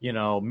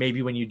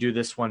maybe when you do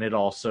this one, it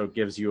also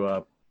gives you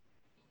a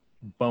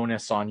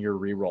bonus on your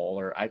reroll,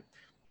 or I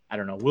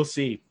don't know. We'll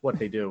see what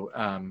they do.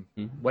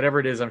 Whatever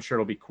it is, I'm sure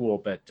it'll be cool.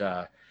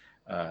 But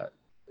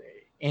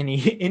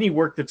any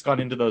work that's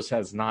gone into those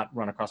has not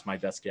run across my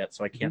desk yet,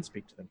 so I can't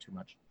speak to them too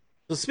much.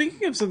 So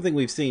speaking of something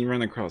we've seen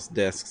run across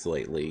desks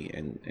lately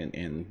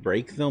and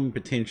break them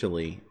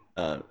potentially,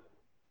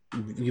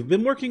 you've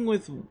been working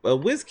with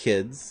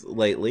WizKids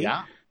lately,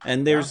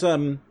 and there's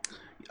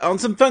on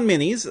some fun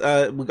minis.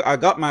 I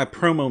got my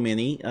promo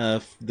mini,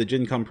 the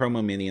Gen Con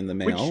promo mini in the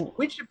mail.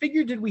 Which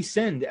figure did we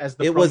send as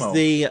the promo? It was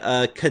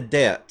the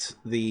Cadet,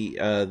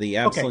 the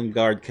Absalom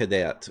Guard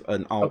Cadet,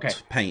 an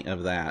alt paint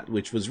of that,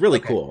 which was really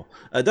cool.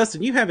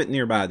 Dustin, you have it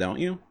nearby, don't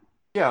you?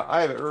 Yeah,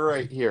 I have it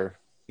right here.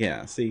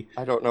 Yeah, see,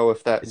 I don't know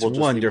if that it's will just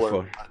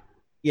wonderful. Be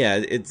yeah,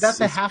 that's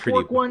the half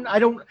orc one. We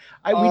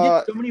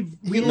did so many.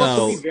 We looked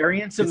so many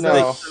variants of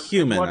the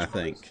human. I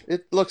think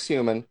it looks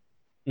human.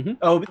 Mm-hmm.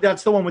 Oh,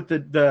 that's the one with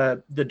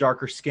the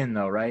darker skin,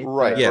 though, right?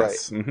 Right.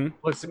 Yes. Right. Mm-hmm.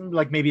 Looks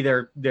like maybe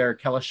they're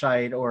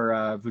Kelishite or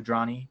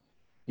Vudrani.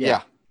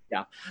 Yeah.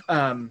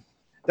 That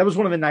was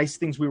one of the nice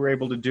things we were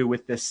able to do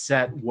with this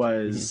set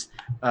was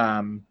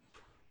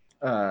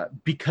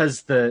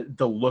because the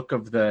look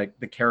of the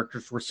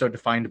characters were so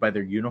defined by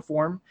their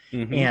uniform,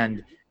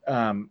 and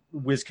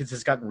WizKids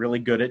has gotten really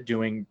good at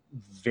doing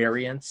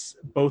variants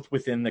both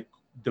within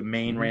the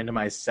main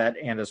randomized set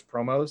and as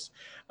promos,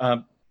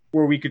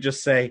 where we could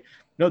just say,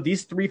 no,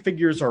 these 3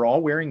 figures are all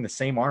wearing the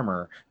same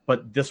armor,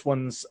 but this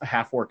one's a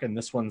half orc and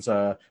this one's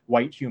a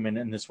white human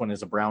and this one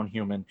is a brown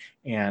human,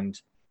 and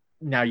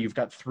now you've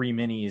got 3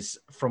 minis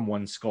from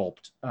one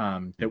sculpt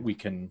that we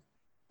can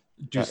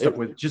do stuff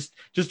with, just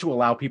to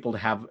allow people to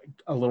have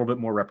a little bit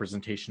more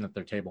representation at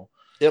their table.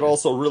 It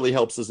also really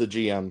helps as a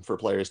GM for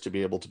players to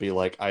be able to be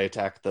like, I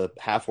attack the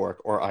half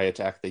orc or I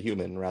attack the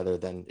human, rather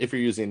than if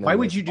you're using them. Why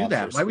would you do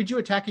that? Why would you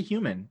attack a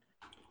human?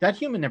 That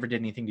human never did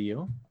anything to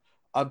you.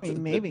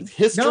 Maybe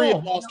history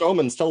of Lost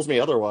Omens tells me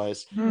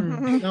otherwise.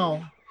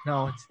 No,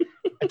 it's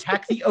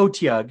attack the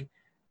Otyugh,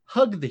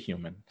 hug the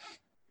human.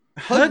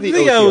 Hug the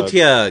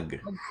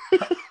Otyugh.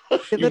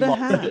 Give it a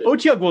hat.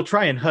 Otyugh will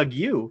try and hug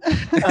you.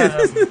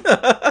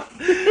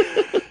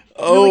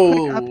 Really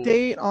quick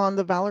update on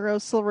the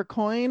Valeros silver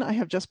coin. I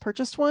have just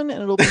purchased one,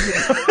 and it'll be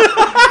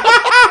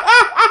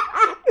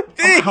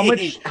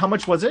How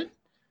much was it?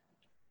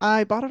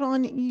 I bought it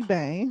on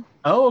eBay.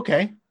 Oh,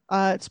 okay.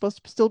 It's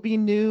supposed to still be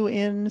new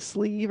in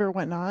sleeve or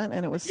whatnot,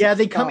 and it was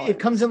 $6. It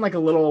comes in like a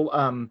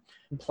little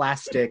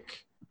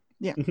plastic.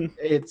 Yeah,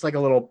 it's like a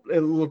little.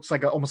 It looks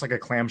like almost like a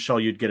clamshell.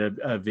 You'd get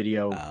a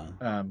video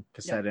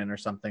cassette in or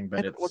something,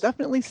 but it will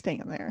definitely stay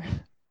in there.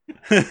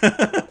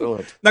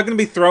 Not going to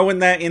be throwing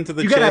that into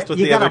the chest with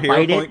the other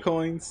hero point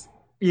coins.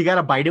 You got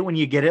to bite it when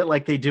you get it,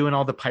 like they do in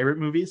all the pirate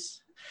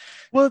movies.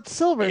 Well, it's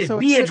silver, so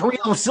it's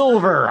real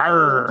silver.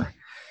 Arr.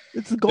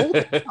 It's gold.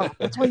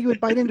 That's why you would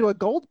bite into a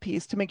gold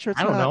piece to make sure it's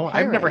I don't know.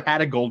 Pirate. I've never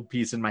had a gold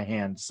piece in my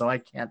hand, so I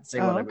can't say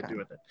what I would do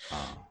with it.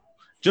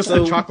 Just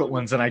the chocolate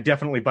ones, and I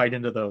definitely bite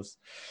into those.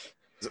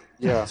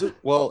 Yeah.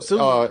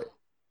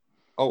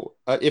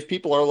 If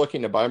people are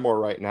looking to buy more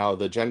right now,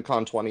 the Gen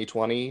Con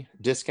 2020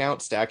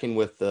 discount stacking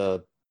with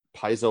the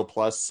Paizo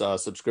Plus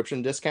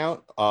subscription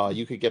discount,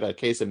 you could get a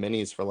case of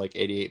minis for like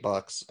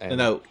 $88.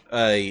 And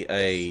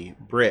a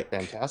brick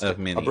fantastic of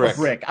minis. A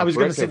brick. I was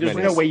going to say there's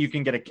no way you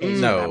can get a case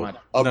of that much.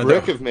 A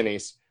brick of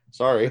minis.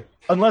 Sorry.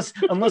 Unless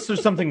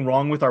there's something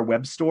wrong with our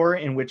web store,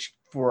 in which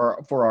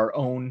for our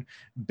own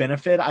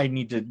benefit, I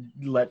need to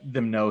let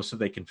them know so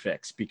they can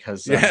fix,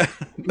 because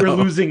we're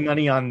losing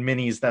money on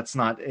minis. That's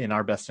not in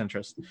our best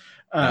interest.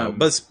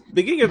 But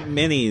speaking of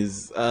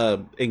minis,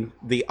 in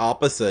the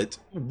opposite,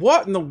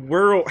 what in the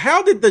world?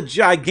 How did the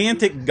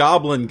gigantic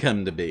goblin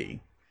come to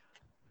be?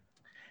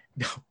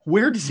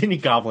 Where does any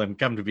goblin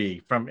come to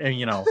be from?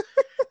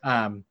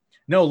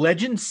 No,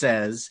 legend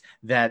says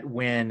that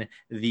when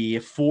the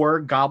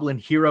 4 goblin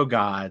hero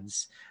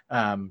gods,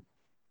 that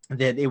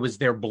it was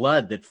their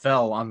blood that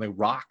fell on the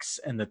rocks,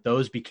 and that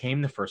those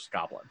became the first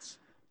goblins.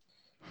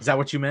 Is that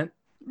what you meant?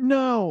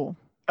 No.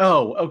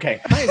 Oh,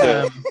 okay.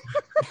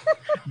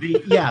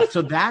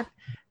 So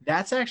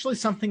that's actually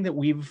something that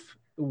we've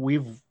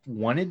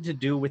wanted to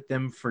do with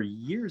them for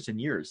years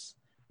and years.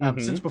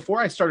 Since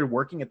before I started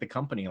working at the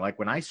company, like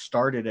when I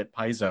started at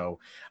Paizo,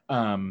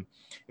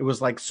 it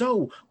was like,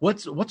 so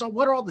what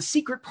are all the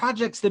secret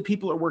projects that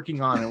people are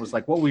working on? And it was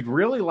like, well, we'd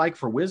really like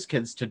for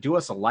WizKids to do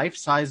us a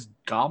life-size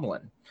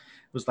goblin.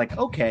 It was like,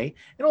 okay,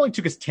 it only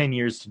took us 10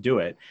 years to do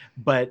it.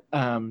 But,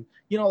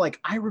 like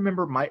I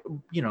remember my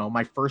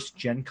first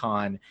Gen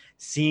Con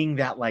seeing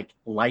that like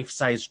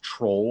life-size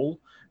troll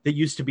that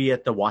used to be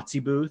at the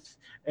WotC booth,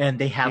 and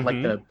they had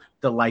like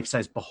the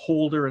life-size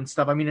beholder and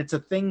stuff. I mean, it's a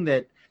thing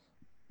that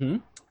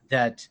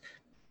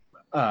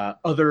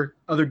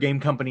other game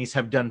companies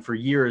have done for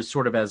years,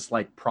 sort of as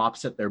like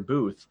props at their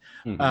booth.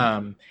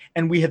 And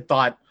we had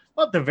thought,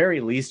 well, at the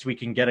very least, we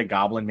can get a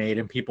goblin made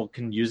and people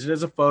can use it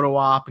as a photo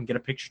op and get a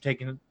picture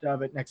taken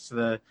of it next to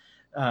the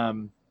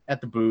at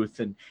the booth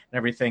and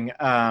everything.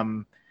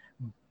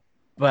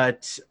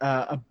 But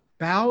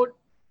about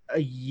a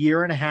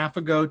year and a half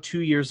ago,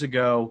 2 years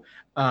ago,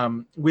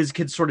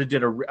 WizKids sort of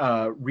did a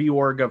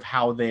reorg of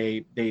how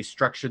they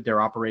structured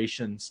their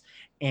operations,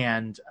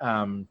 and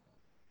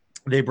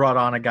they brought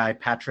on a guy,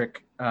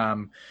 Patrick,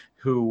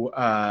 who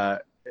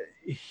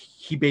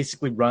he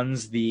basically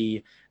runs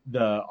the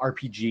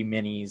RPG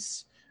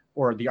minis,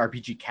 or the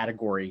RPG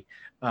category,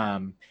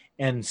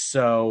 and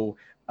so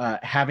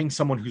having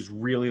someone who's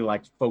really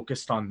like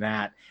focused on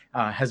that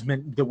has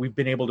meant that we've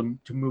been able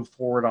to move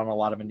forward on a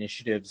lot of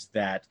initiatives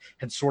that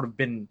had sort of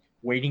been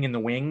waiting in the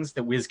wings,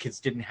 that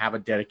WizKids didn't have a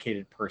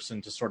dedicated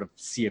person to sort of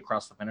see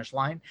across the finish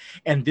line.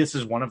 And this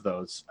is one of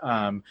those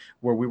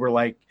where we were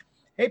like,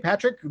 hey,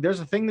 Patrick, there's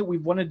a thing that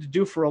we've wanted to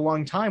do for a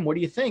long time. What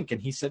do you think?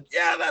 And he said,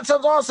 yeah, that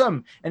sounds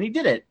awesome. And he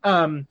did it.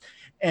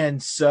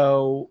 And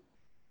so,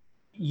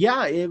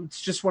 yeah,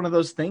 it's just one of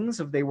those things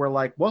of they were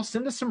like, well,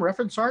 send us some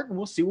reference art and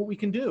we'll see what we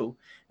can do.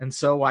 And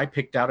so I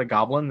picked out a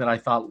goblin that I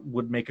thought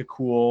would make a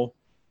cool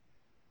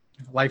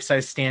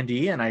life-size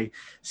standee, and I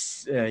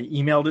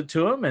emailed it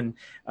to him, and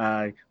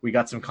we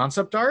got some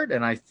concept art,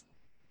 and I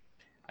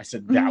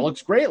said, that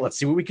looks great. Let's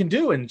see what we can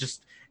do. And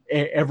just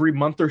every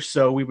month or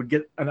so, we would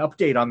get an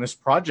update on this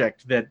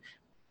project that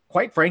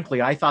quite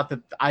frankly, I thought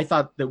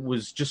that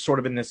was just sort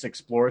of in this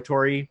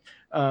exploratory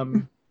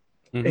realm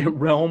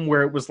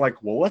where it was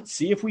like, well, let's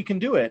see if we can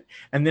do it.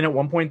 And then at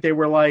one point they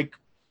were like,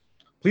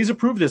 please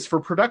approve this for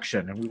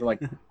production. And we were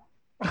like,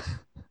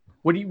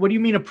 what do you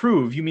mean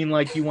approve? You mean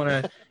like you want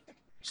to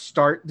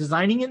start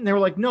designing it? And they were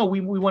like, no, we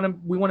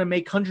want to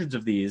make hundreds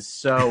of these.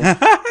 So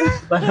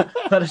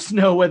let us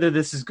know whether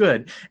this is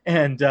good.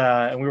 And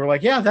we were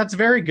like, yeah, that's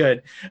very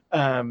good.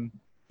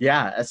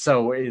 Yeah.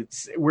 So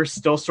we're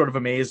still sort of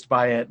amazed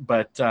by it,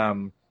 but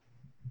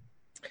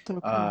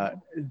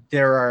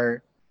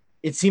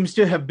it seems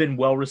to have been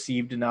well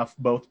received enough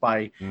both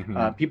by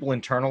people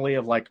internally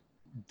of like,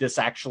 this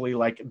actually,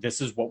 like,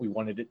 this is what we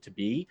wanted it to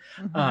be.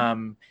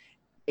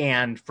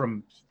 And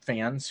from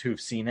fans who've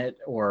seen it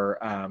or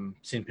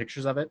seen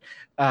pictures of it,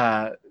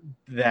 that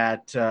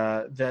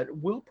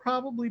we'll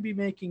probably be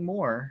making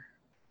more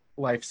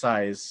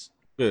life-size.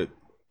 Good.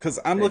 Because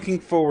I'm looking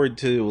forward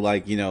to,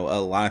 like, a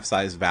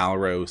life-size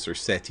Valros or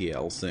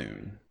Setiel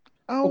soon.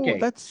 Oh, okay,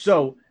 that's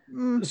so...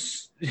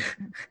 That's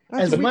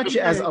as much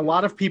as a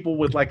lot of people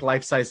would like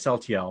life-size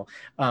Celtiel,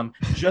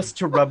 just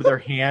to rub their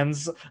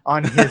hands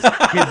on his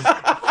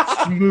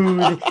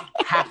smooth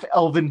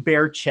half-elven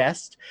bare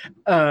chest,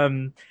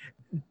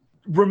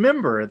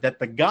 remember that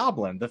the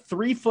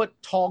 3-foot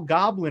tall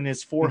goblin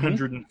is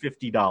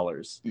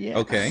 $450. Yeah.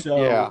 Okay.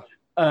 So,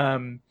 Yeah.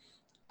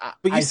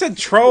 But you said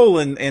Troll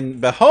and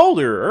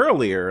Beholder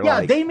earlier. Yeah,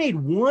 like... they made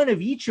one of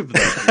each of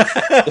those,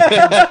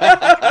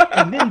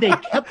 and then they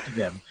kept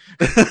them.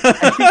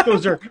 I think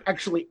those are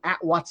actually at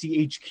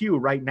WotC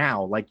HQ right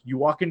now. Like, you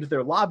walk into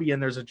their lobby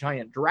and there's a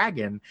giant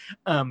dragon.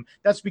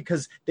 That's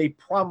because they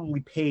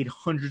probably paid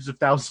hundreds of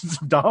thousands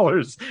of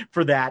dollars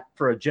for that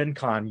for a Gen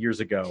Con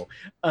years ago.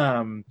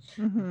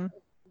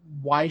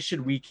 Why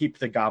should we keep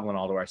the goblin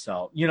all to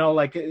ourselves?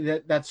 Like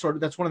that's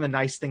one of the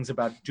nice things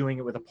about doing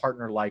it with a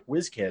partner like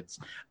WizKids,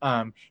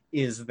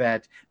 is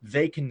that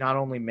they can not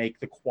only make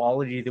the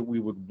quality that we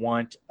would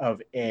want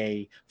of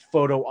a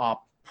photo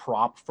op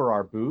prop for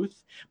our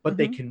booth, but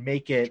they can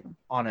make it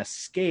on a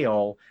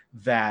scale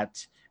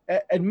that,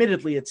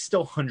 admittedly, it's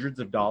still hundreds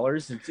of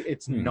dollars.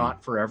 It's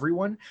not for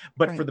everyone,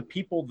 but for the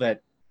people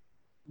that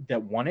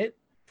want it,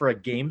 for a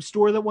game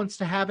store that wants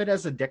to have it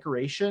as a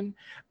decoration,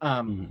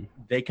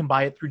 they can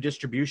buy it through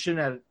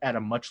distribution at a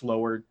much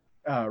lower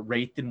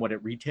rate than what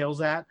it retails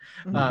at.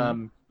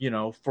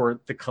 For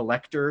the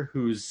collector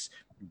who's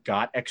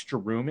got extra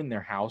room in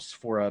their house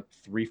for a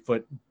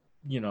 3-foot,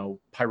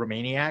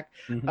 pyromaniac,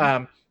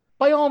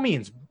 by all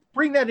means,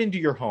 bring that into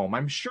your home.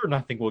 I'm sure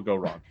nothing will go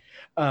wrong.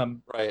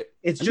 Right.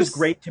 It's just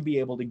great to be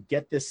able to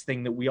get this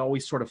thing that we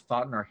always sort of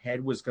thought in our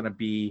head was going to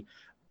be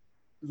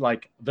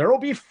like, there will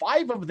be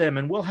 5 of them,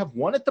 and we'll have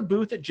one at the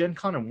booth at Gen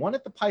Con and one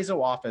at the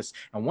Paizo office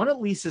and one at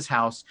Lisa's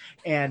house.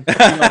 And,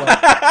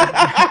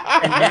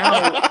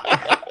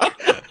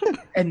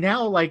 and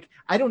now, like,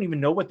 I don't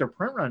even know what their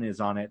print run is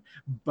on it,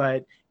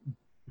 but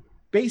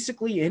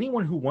basically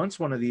anyone who wants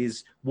one of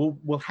these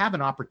will have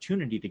an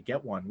opportunity to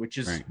get one, which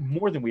is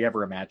more than we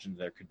ever imagined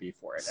there could be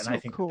for it. And I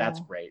think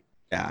that's great.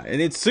 Yeah,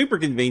 and it's super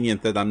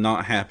convenient that I'm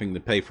not having to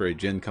pay for a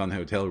Gen Con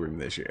hotel room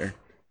this year.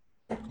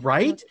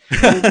 Right?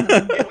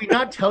 Did we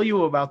not tell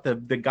you about the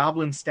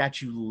goblin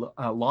statue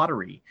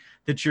lottery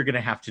that you're going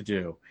to have to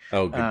do?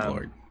 Oh, good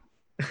Lord.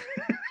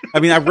 I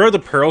mean, I wrote a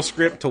Perl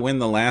script to win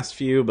the last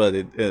few, but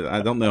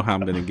I don't know how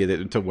I'm going to get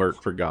it to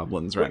work for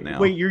goblins right now.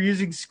 Wait, you're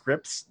using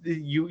scripts?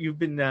 You've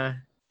been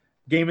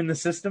gaming the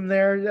system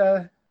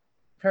there,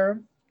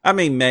 Param? I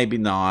mean, maybe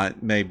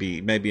not.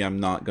 Maybe I'm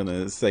not going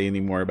to say any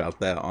more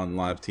about that on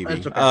live TV.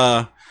 That's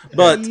okay.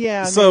 But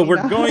yeah, so we're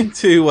not. going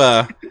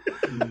to.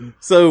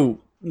 So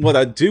what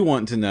I do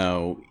want to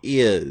know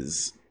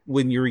is,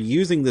 when you're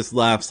using this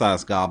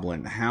life-size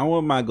goblin, how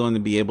am I going to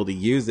be able to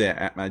use it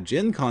at my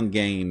Gen Con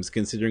games,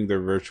 considering they're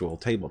virtual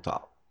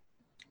tabletop?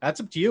 That's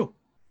up to you.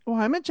 Well,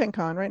 I'm at Gen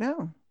Con right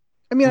now.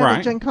 I mean, I'm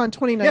at Gen Con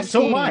 2019. Yeah,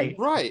 so am I.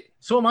 Right.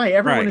 So am I.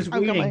 Everyone is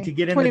waiting to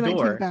get in the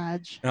door.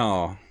 Badge.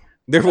 Oh,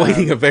 they're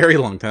waiting a very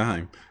long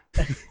time.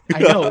 I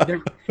know.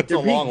 They're a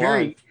long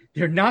line.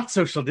 They're not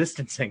social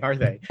distancing, are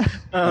they?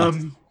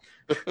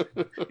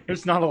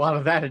 There's not a lot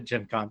of that at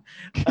Gen Con.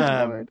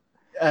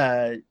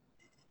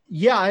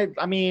 Yeah,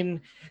 I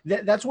mean,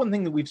 that's one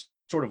thing that we've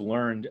sort of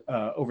learned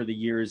over the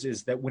years,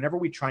 is that whenever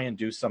we try and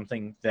do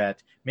something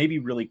that may be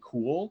really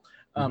cool,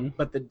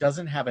 but that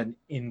doesn't have an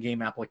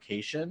in-game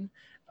application,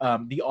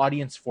 the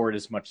audience for it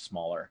is much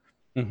smaller.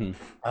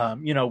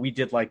 We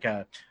did like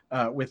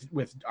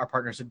with our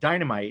partners at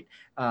Dynamite,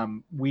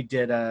 we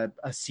did a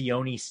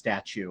Sione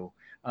statue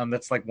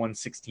that's like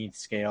 1/16th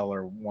scale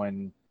or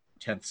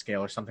 1/10th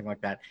scale or something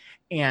like that,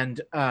 and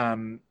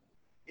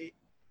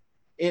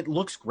it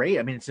looks great.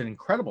 I mean, it's an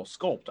incredible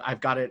sculpt.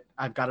 I've got it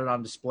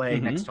on display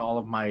next to all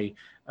of my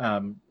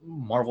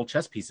Marvel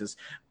chess pieces.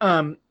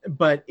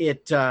 But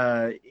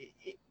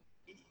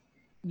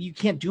you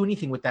can't do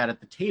anything with that at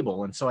the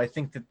table. And so I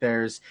think that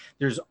there's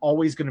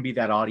always going to be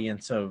that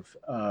audience of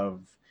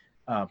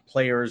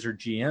players or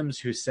GMs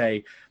who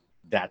say,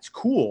 that's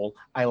cool,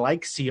 I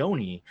like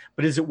Sione,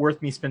 but is it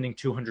worth me spending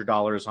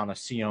 $200 on a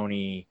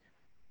Sione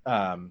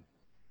um,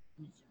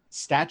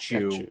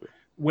 statue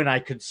when I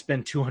could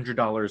spend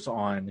 $200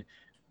 on,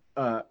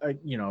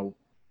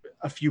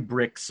 a few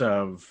bricks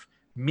of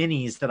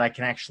minis that I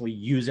can actually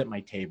use at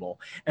my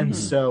table. And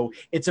so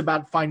it's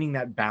about finding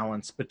that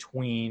balance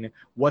between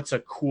what's a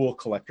cool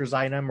collector's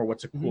item or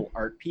what's a cool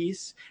art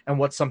piece and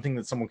what's something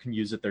that someone can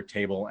use at their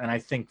table. And I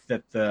think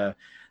that the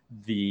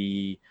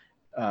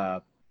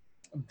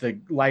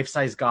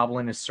life-size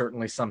goblin is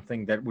certainly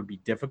something that would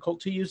be difficult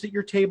to use at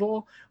your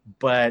table,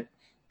 but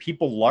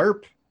people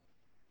LARP.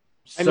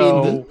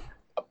 So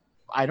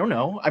I don't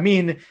know. I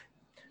mean,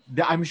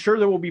 I'm sure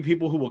there will be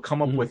people who will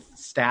come up with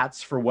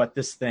stats for what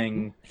this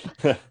thing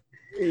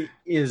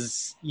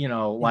is,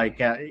 like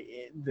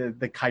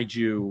the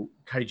kaiju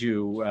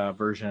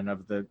version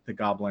of the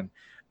goblin.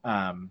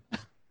 But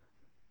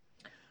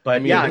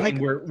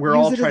we're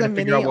all trying to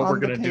figure out what we're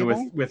going to do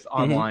with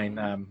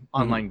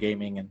online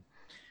gaming and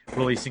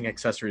releasing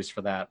accessories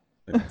for that.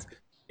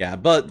 Yeah,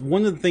 but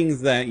one of the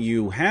things that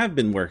you have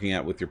been working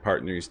at with your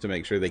partners to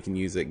make sure they can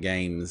use at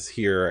games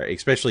here,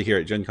 especially here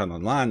at Gen Con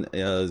Online,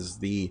 is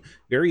the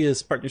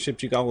various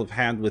partnerships you all have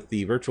had with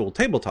the virtual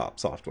tabletop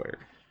software.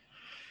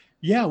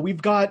 Yeah,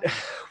 we've got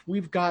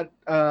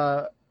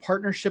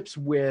partnerships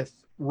with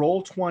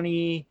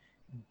Roll20,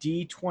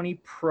 D20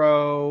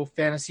 Pro,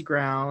 Fantasy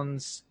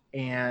Grounds,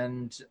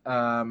 and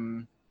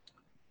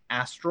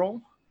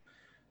Astral.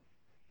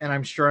 And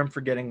I'm sure I'm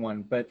forgetting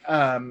one, but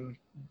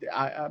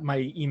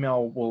my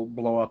email will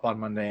blow up on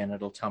Monday and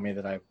it'll tell me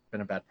that I've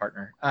been a bad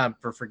partner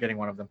for forgetting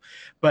one of them.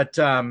 But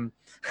so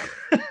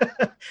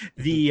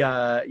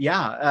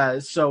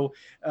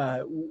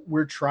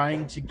we're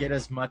trying to get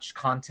as much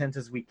content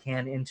as we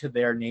can into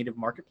their native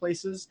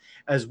marketplaces,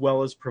 as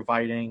well as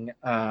providing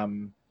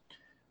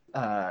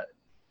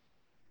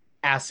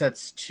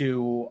assets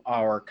to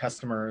our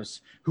customers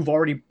who've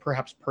already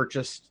perhaps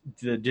purchased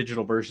the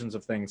digital versions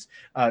of things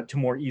to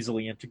more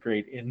easily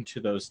integrate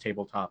into those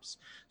tabletops.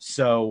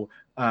 So,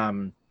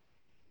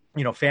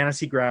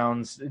 Fantasy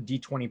Grounds,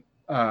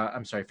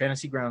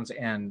 Fantasy Grounds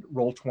and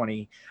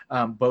Roll20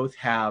 both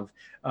have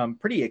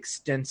pretty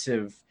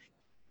extensive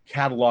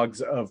catalogs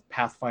of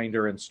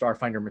Pathfinder and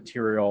Starfinder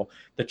material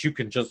that you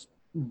can just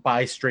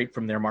buy straight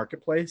from their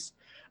marketplace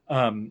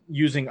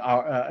using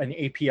an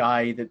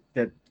API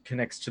that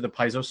connects to the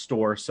Paizo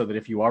store, so that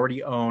if you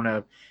already own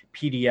a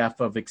PDF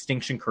of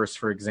Extinction Curse,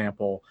 for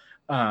example,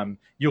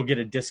 you'll get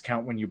a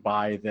discount when you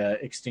buy the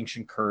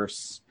Extinction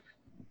Curse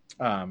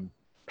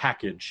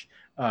package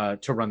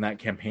to run that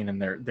campaign in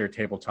their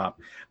tabletop.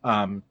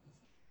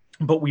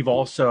 But we've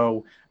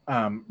also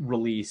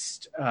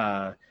released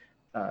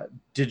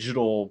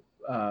digital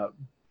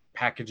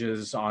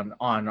packages on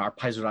our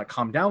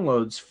Paizo.com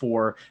downloads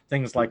for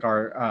things like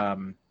our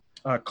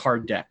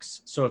card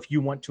decks. So if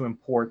you want to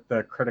import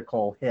the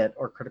critical hit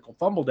or critical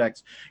fumble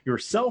decks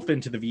yourself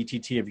into the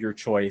VTT of your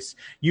choice,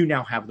 you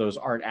now have those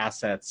art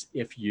assets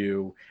if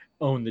you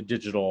own the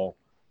digital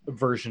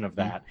version of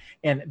that.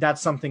 And that's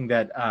something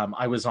that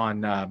I was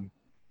on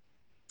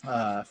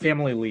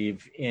family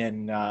leave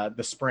in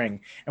the spring.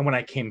 And when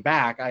I came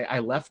back, I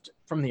left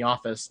from the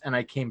office and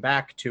I came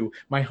back to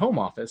my home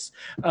office.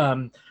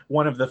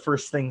 One of the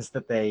first things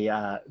that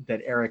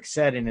that Eric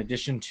said, in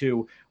addition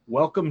to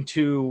welcome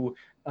to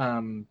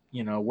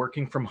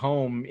working from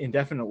home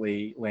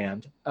indefinitely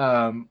land,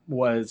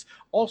 was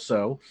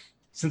also,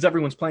 since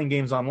everyone's playing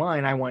games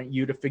online, I want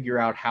you to figure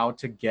out how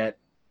to get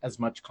as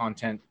much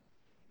content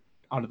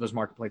onto those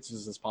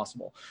marketplaces as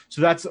possible.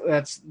 So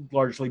that's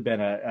largely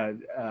been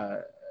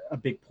a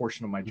big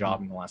portion of my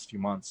job in the last few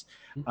months.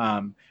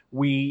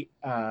 We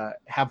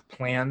have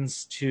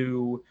plans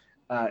to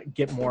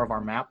get more of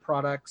our map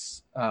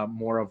products,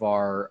 more of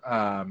our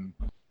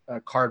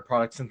card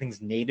products and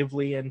things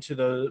natively into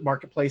the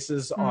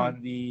marketplaces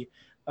on the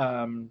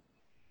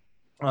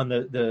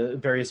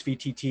various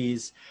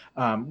VTTs.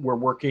 We're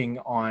working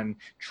on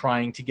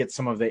trying to get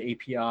some of the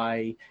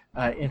API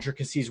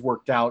intricacies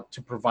worked out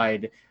to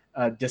provide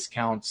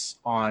discounts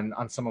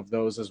on some of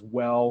those as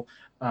well.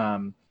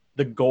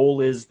 The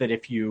goal is that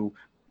if you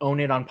own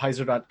it on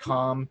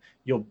Paizo.com,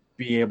 you'll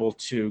be able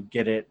to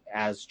get it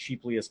as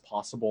cheaply as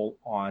possible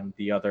on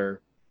the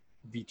other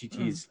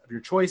VTTs of your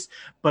choice,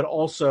 but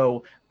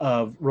also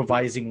of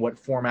revising what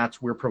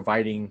formats we're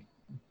providing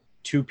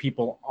to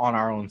people on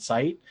our own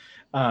site.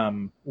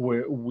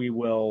 We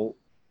will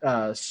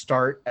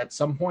start at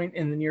some point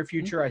in the near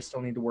future. I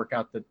still need to work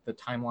out the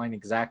timeline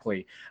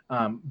exactly.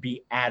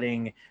 Be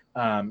adding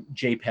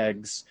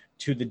JPEGs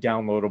to the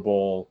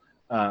downloadable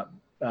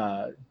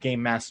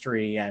Game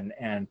Mastery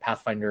and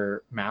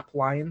Pathfinder map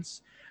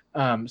lines,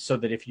 so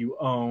that if you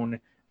own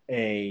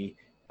a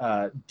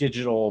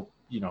digital,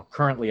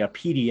 currently a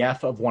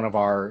PDF of one of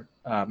our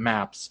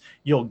maps,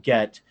 you'll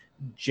get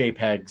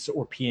JPEGs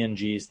or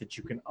PNGs that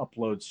you can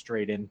upload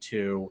straight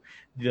into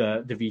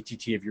the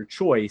VTT of your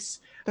choice.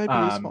 That'd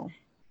be useful.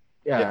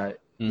 Yeah.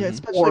 Yeah,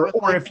 especially with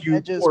if you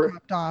edges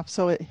cropped off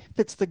so it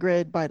fits the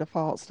grid by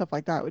default, stuff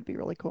like that would be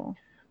really cool.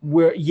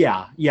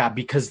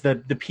 Because the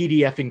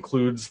PDF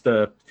includes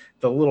the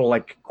little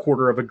like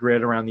quarter of a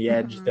grid around the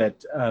edge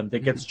that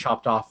gets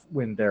chopped off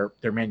when they're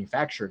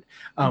manufactured.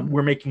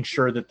 We're making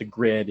sure that the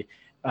grid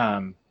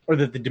or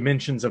that the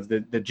dimensions of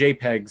the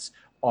JPEGs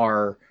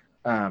are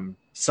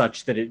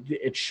such that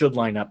it should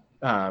line up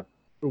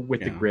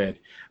with the grid.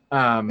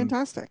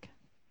 Fantastic.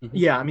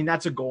 Yeah, I mean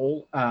that's a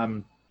goal.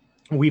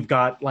 We've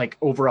got like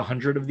over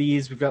 100 of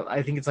these. We've got,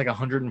 I think it's like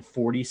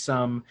 140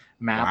 some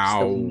maps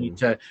that we need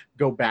to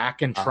go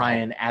back and try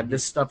and add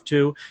this stuff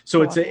to.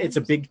 So it's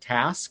a big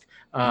task.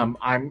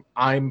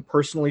 I'm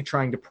personally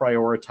trying to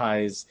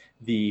prioritize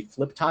the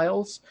flip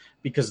tiles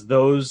because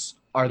those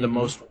are the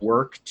most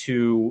work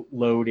to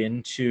load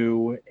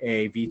into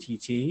a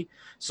VTT.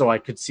 So I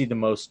could see the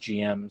most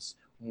GMs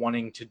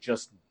wanting to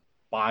just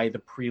buy the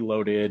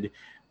preloaded,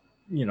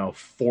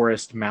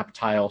 forest map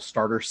tile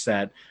starter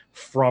set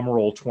from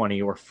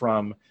Roll20 or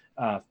from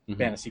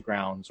Fantasy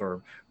Grounds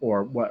or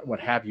what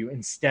have you,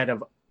 instead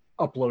of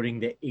uploading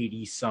the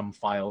 80 some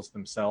files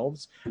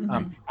themselves.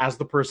 As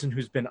the person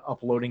who's been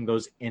uploading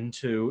those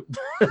into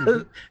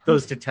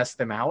those to test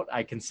them out,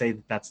 I can say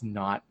that that's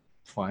not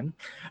fun.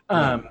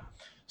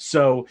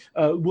 So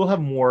we'll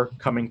have more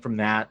coming from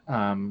that.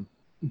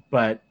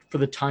 But for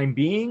the time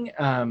being,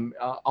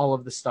 all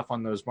of the stuff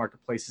on those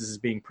marketplaces is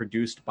being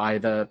produced by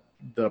the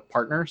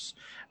partners.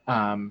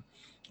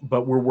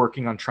 But we're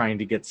working on trying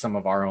to get some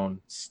of our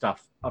own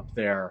stuff up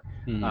there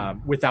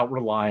without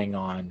relying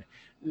on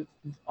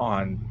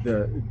our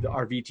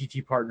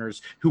VTT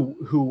partners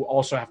who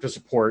also have to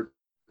support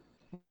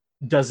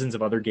dozens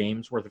of other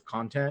games worth of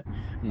content.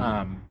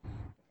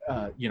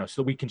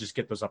 So we can just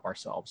get those up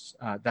ourselves.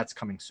 That's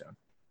coming soon.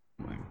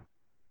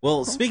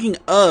 Well, speaking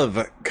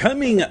of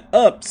coming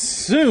up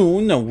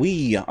soon,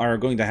 we are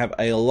going to have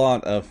a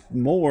lot of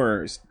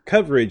more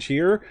coverage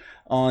here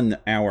on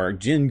our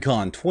Gen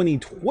Con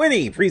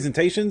 2020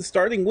 presentation,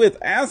 starting with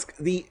Ask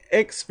the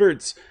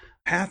Experts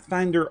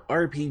Pathfinder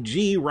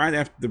RPG right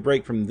after the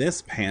break from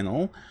this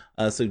panel.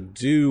 So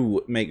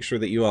do make sure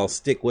that you all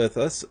stick with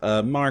us.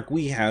 Mark,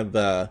 we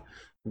have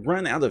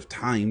run out of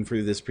time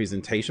for this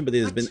presentation, but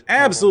it has been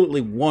absolutely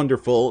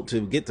wonderful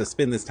to get to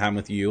spend this time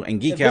with you and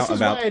geek out about. This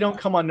is why I don't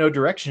come on No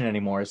Direction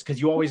anymore, is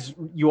because you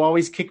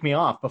always kick me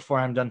off before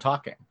I'm done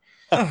talking.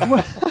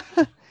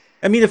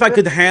 I mean, if I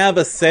could have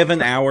a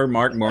 7-hour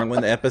Mark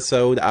Moreland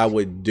episode, I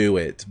would do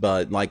it.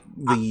 But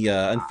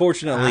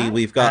unfortunately,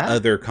 we've got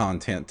other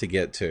content to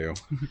get to.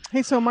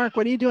 Hey, so Mark,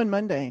 what are you doing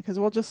Monday? Because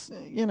we'll just,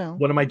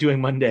 What am I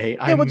doing Monday?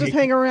 We'll just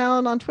hang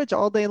around on Twitch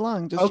all day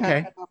long. Just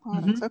chatting about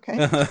products. Okay.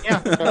 Yeah,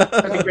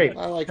 that'd be great.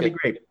 That'd be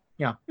great.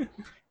 Yeah.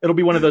 It'll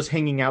be one of those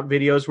hanging out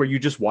videos where you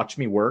just watch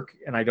me work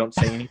and I don't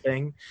say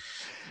anything.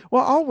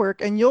 Well, I'll work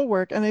and you'll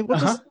work, and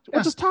we'll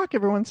just talk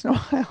every once in a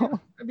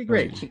while. That'd be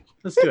great.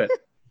 Let's do it.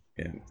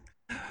 Yeah.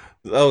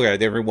 All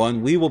right,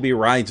 everyone. We will be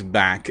right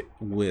back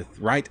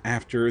right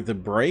after the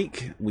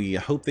break. We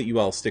hope that you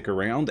all stick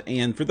around.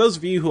 And for those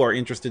of you who are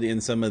interested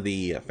in some of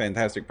the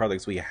fantastic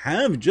products we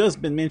have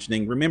just been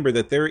mentioning, remember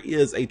that there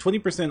is a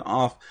 20%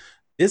 off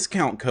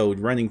discount code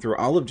running through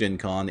all of Gen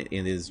Con.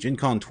 It is Gen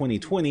Con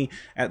 2020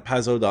 at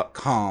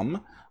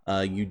Paizo.com.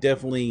 You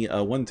definitely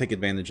want to take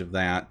advantage of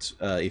that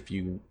if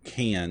you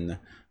can.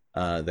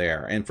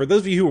 There. And for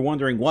those of you who are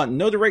wondering what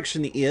No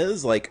Direction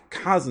is, like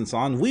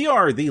Kazan-san, we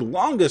are the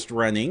longest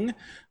running,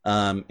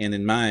 and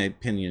in my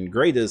opinion,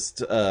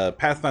 greatest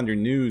Pathfinder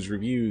news,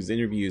 reviews,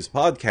 interviews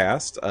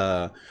podcast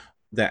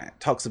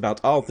that talks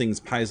about all things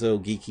Paizo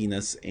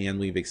geekiness, and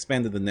we've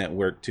expanded the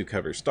network to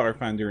cover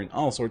Starfinder and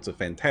all sorts of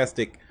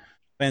fantastic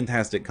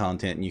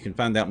content. And you can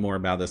find out more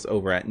about us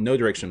over at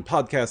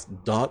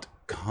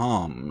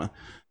nodirectionpodcast.com,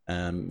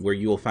 where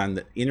you will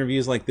find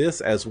interviews like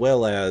this, as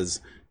well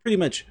as pretty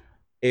much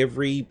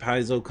every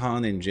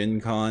PaizoCon and Gen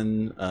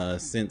Con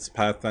since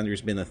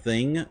Pathfinder's been a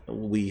thing.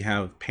 We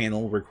have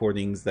panel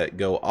recordings that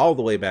go all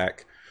the way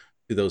back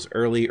to those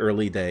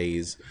early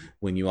days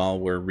when you all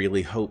were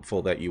really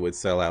hopeful that you would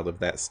sell out of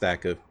that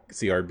stack of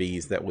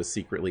CRBs that was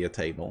secretly a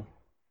table.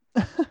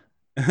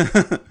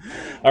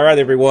 All right,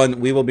 everyone.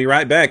 We will be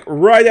right back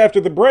right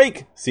after the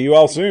break. See you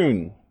all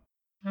soon.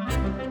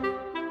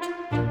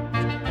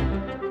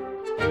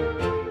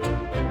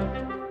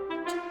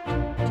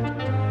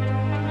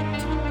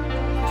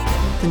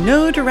 The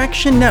No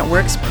Direction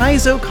Network's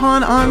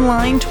PaizoCon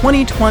Online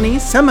 2020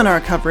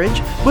 seminar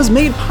coverage was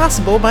made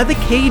possible by the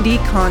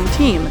KDCon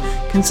team,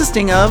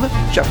 consisting of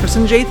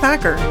Jefferson J.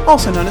 Thacker,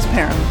 also known as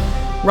Perrin,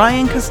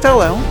 Ryan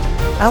Costello,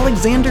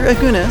 Alexander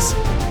Agunas,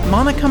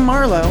 Monica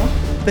Marlowe,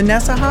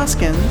 Vanessa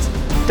Hoskins,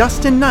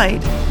 Dustin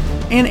Knight,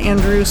 and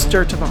Andrew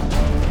Sturtevant.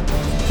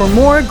 For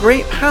more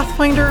great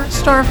Pathfinder,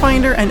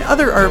 Starfinder, and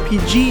other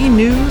RPG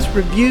news,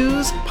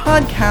 reviews,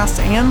 podcasts,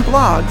 and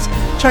blogs,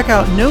 check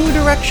out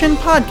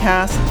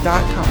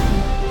NoDirectionPodcast.com.